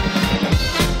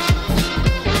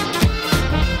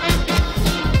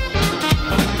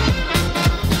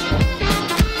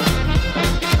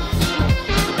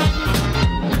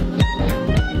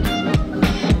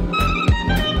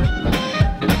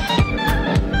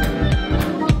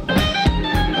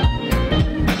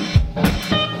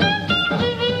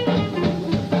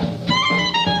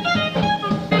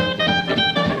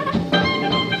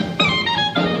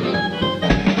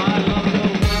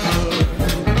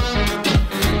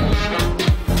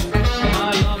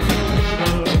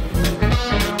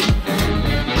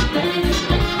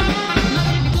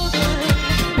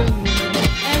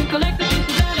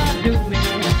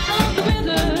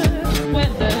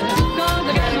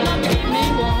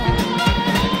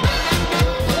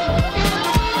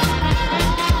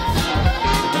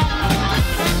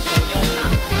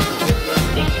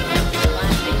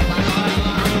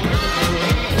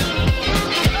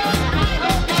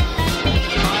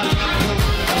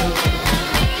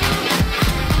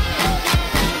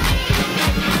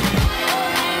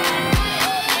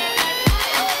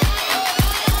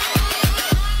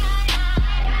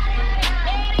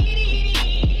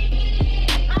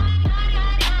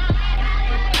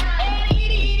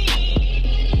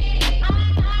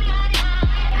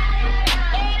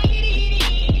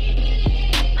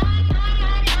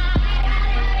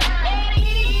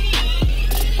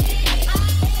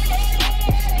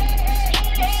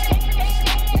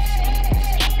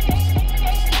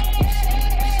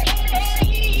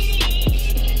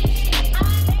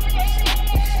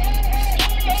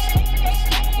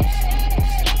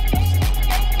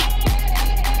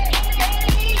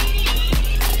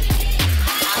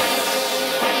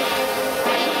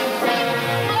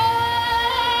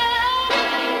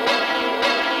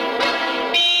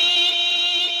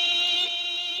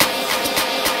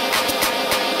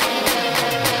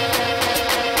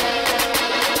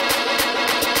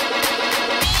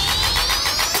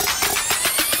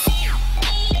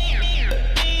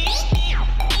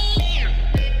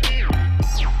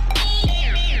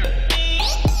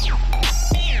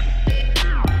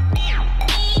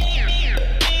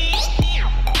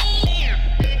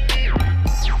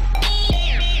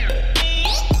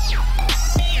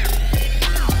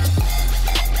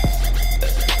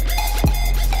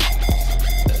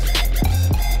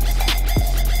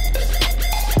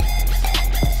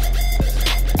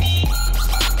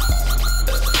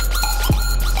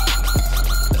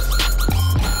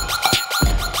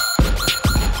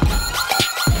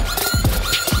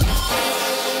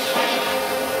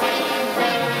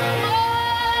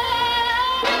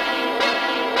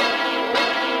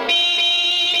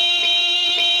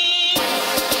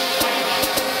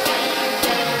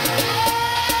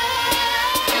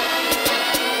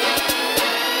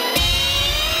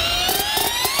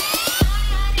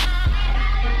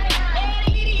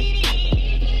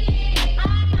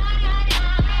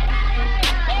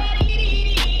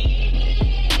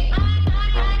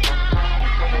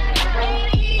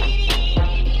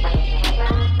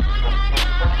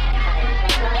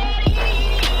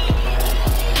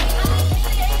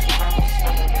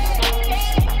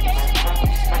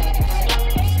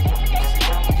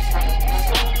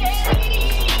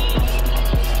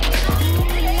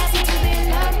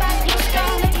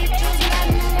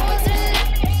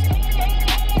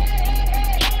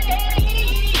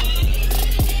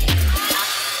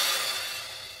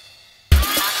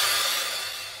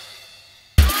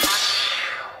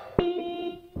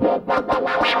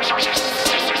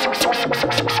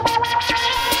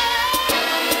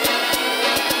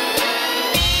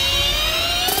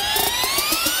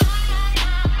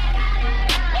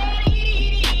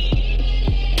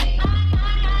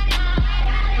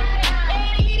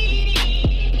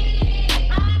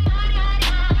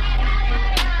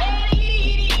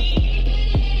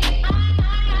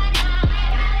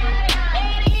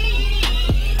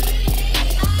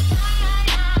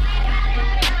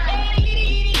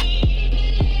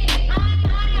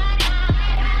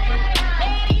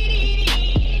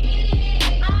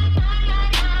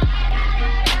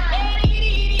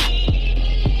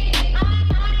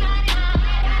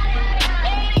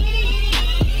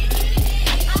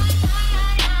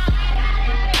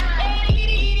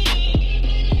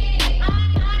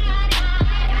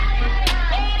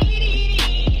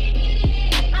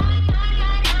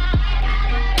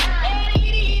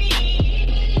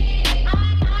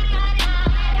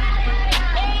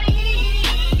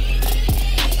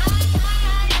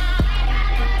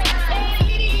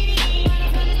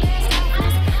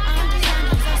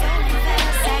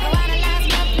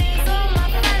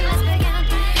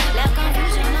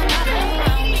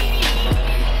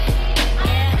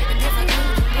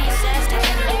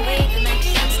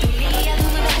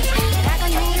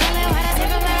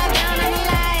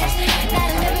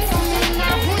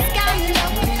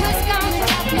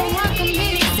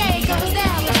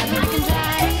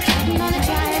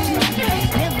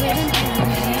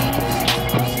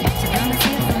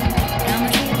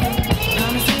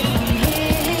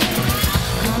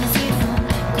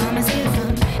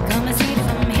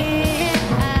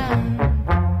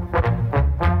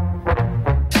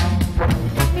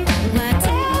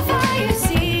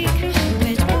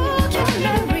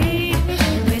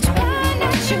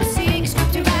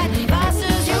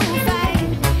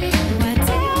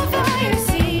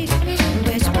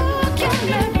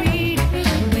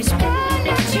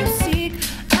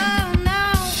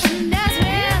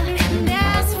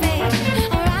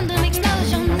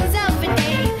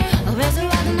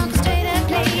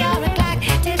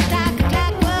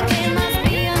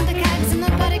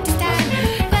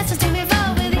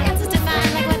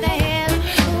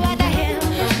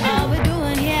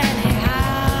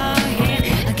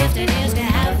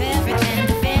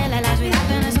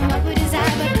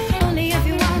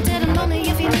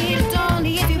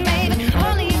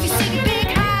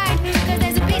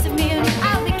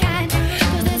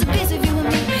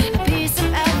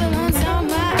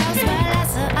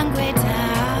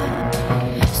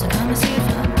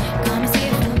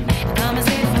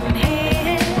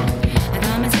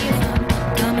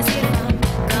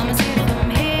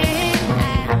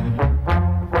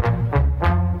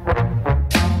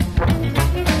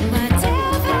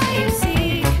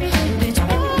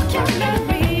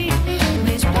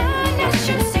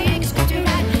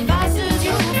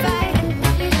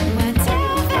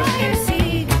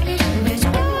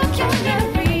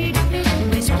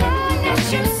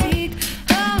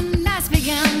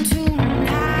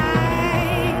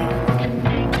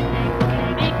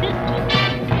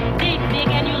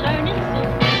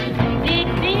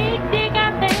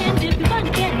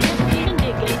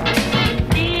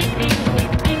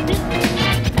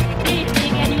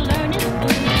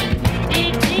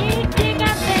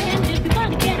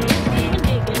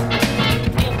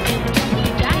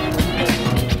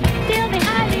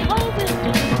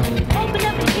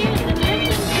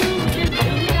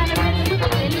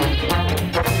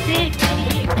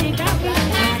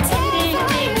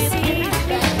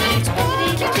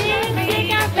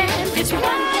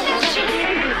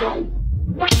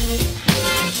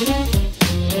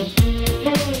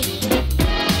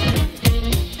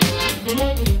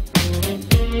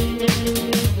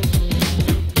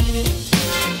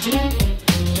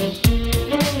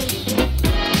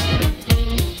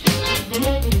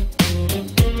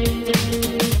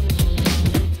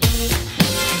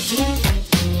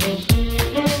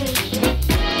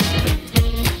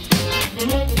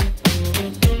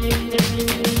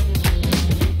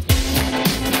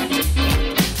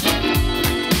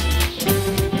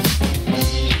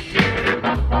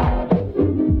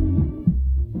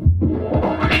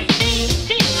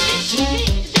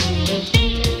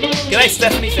 G'day,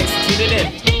 Stephanie. Thanks for tuning in.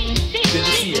 Good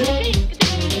to see you.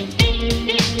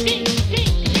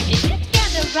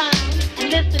 Gather round and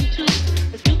listen to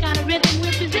the new kind of rhythm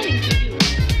we're presenting to you.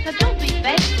 Now don't be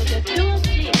vexed with the dual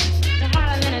stick, the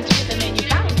harder than it's rhythm and you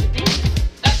bound to be.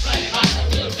 That's right, harder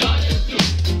will join you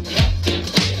through.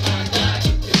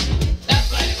 That's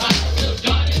right, harder will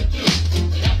join you through.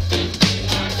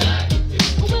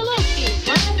 Well, okay,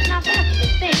 well, now that's the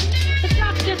thing. The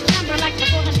clock just number like the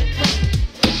 400 clicks.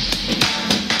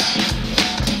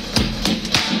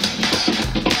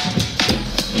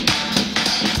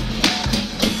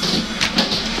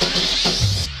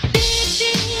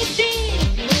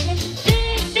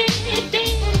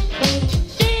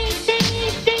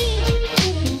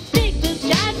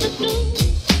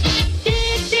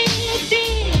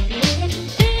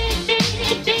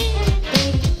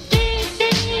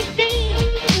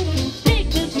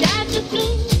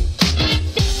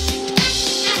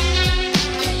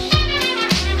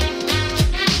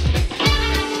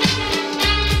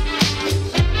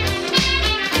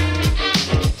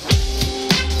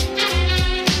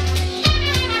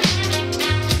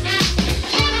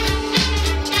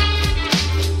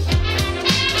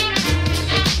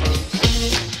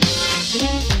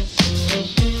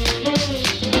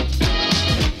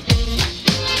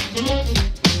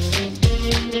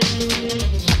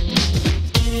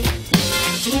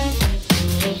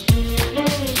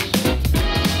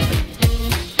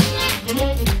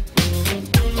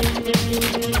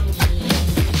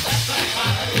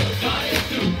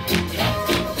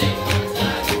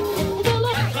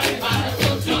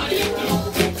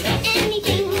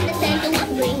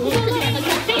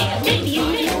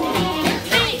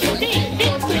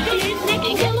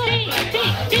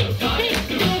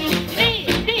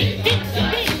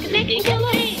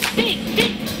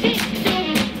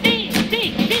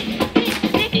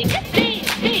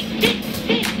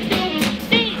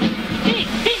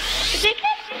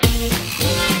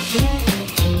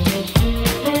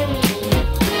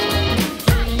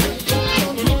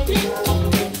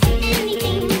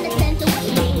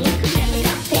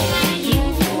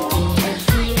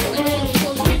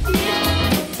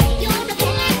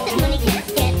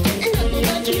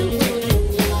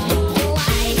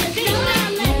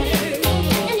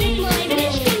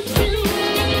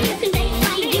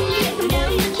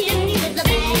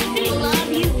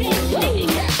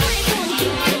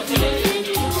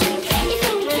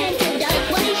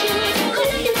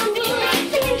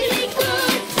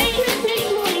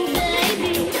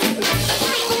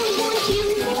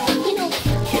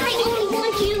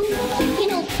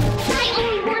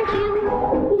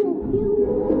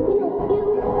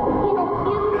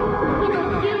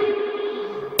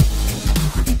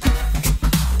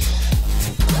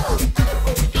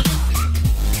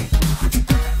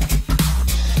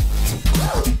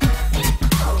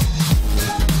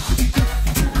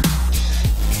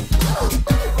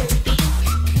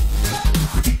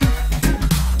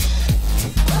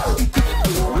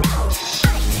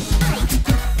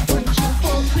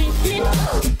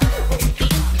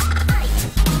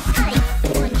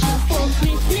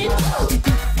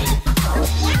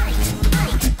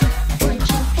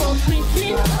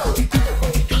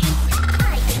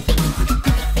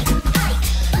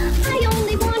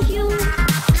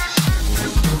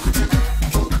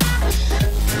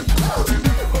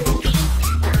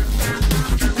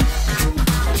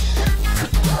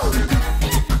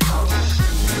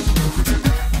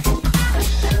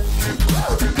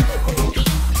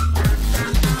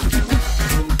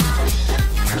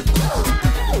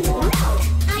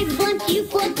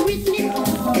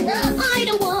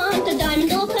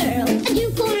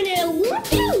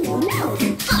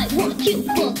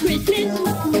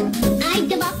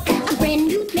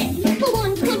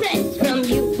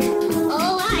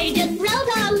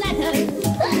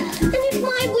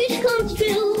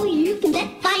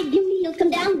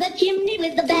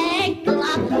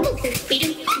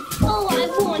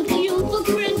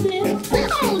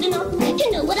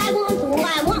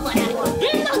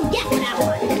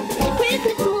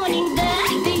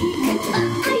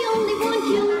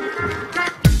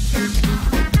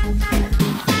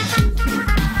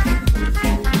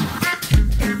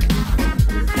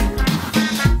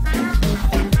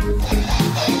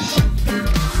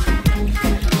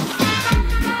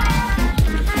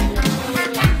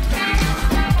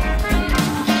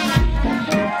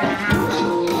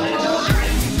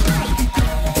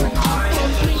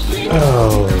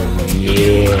 Oh,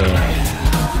 yeah.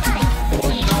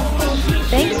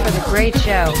 Thanks for the great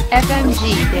show,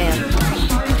 FMG Dance.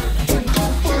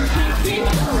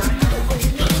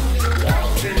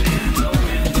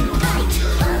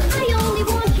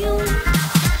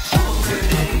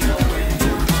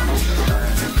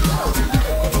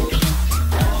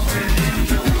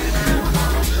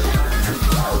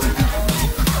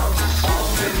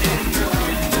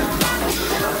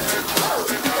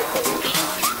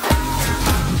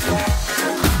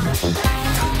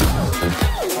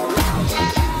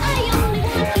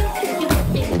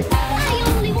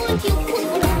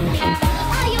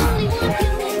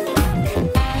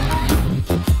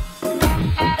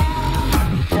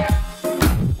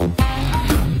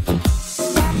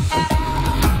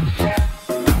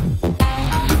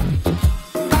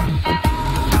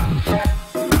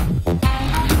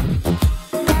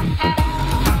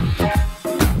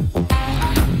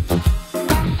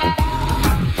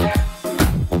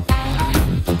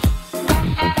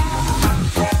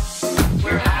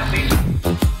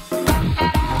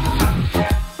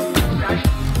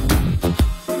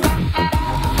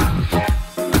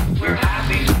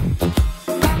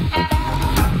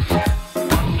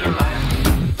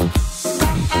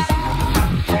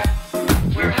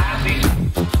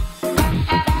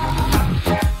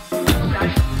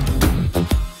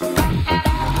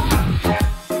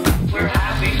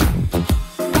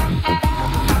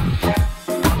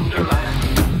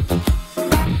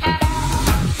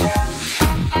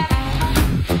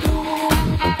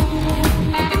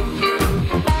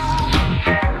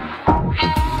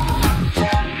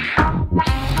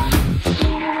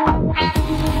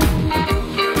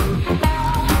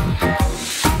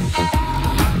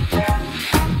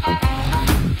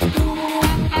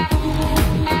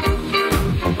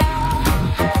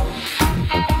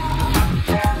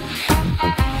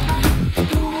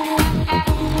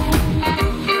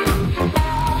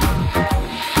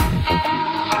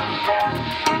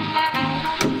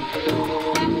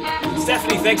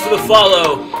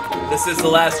 follow. This is the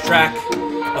last track.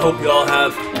 I hope you all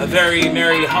have a very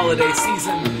merry holiday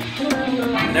season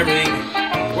and everything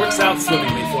works out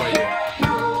swimmingly for you.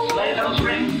 Sleigh bells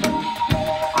ring,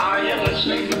 are you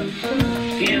listening?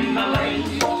 In the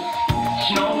lane,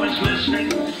 snow is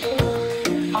glistening.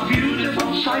 A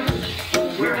beautiful sight,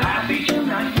 we're happy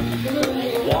tonight.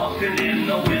 Walking in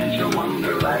the winter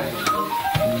wonderland.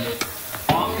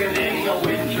 Walking in the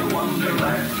winter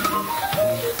wonderland.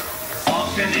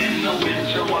 Walking in the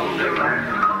winter wonderland.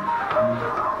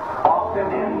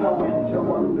 Walking in the winter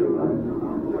wonderland.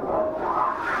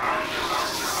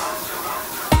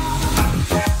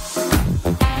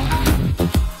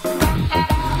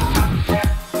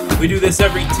 We do this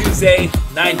every Tuesday,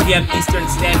 9 p.m. Eastern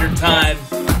Standard Time,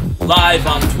 live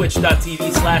on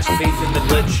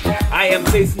twitch.tv/faithintheglitch. I am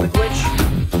Faith in the Glitch.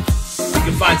 You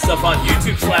can find stuff on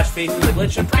YouTube/Faith in the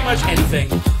Glitch and pretty much anything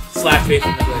 /Faith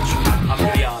in the Glitch. I'm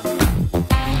going to be on.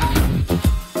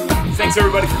 Thanks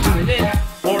everybody for tuning in.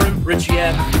 Orem, Richie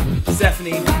M,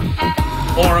 Stephanie,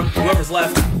 Orem, whoever's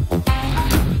left.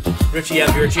 Richie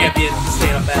M, you're a champion.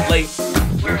 Staying up that late.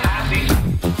 We're happy.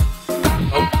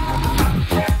 Oh.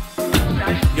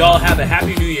 Y'all have a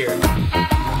happy new year.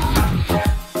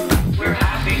 We're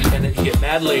happy. And then you get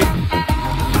mad late.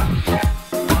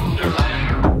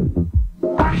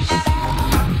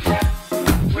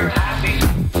 We're happy.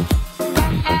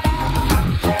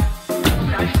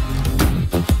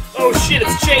 Oh shit,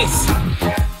 it's Chase!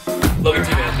 Love you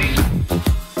too, man.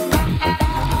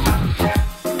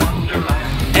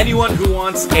 Anyone who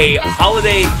wants a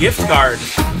holiday gift card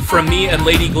from me and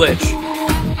Lady Glitch,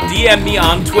 DM me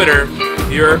on Twitter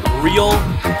your real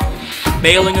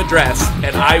mailing address,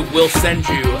 and I will send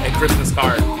you a Christmas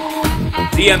card.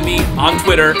 DM me on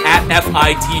Twitter at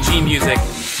FITGmusic,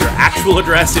 your actual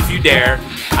address if you dare.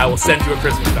 I will send you a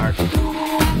Christmas card.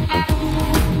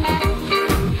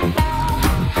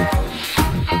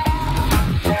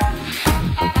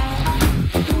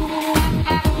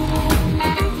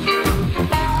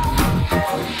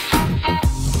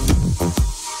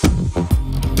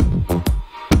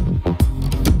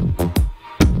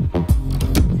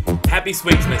 Happy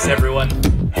Swingsmas, everyone.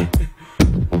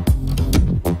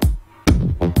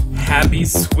 Happy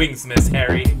Swingsmas,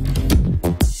 Harry.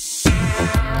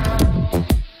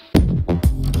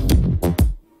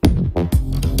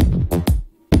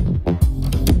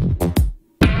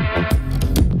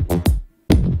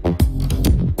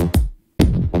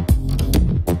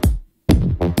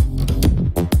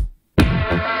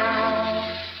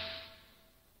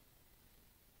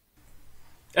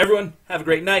 Everyone, have a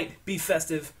great night. Be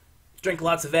festive. Drink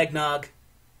lots of eggnog,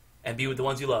 and be with the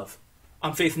ones you love.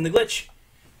 I'm Faith in the Glitch,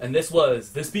 and this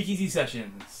was the Speakeasy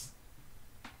Sessions.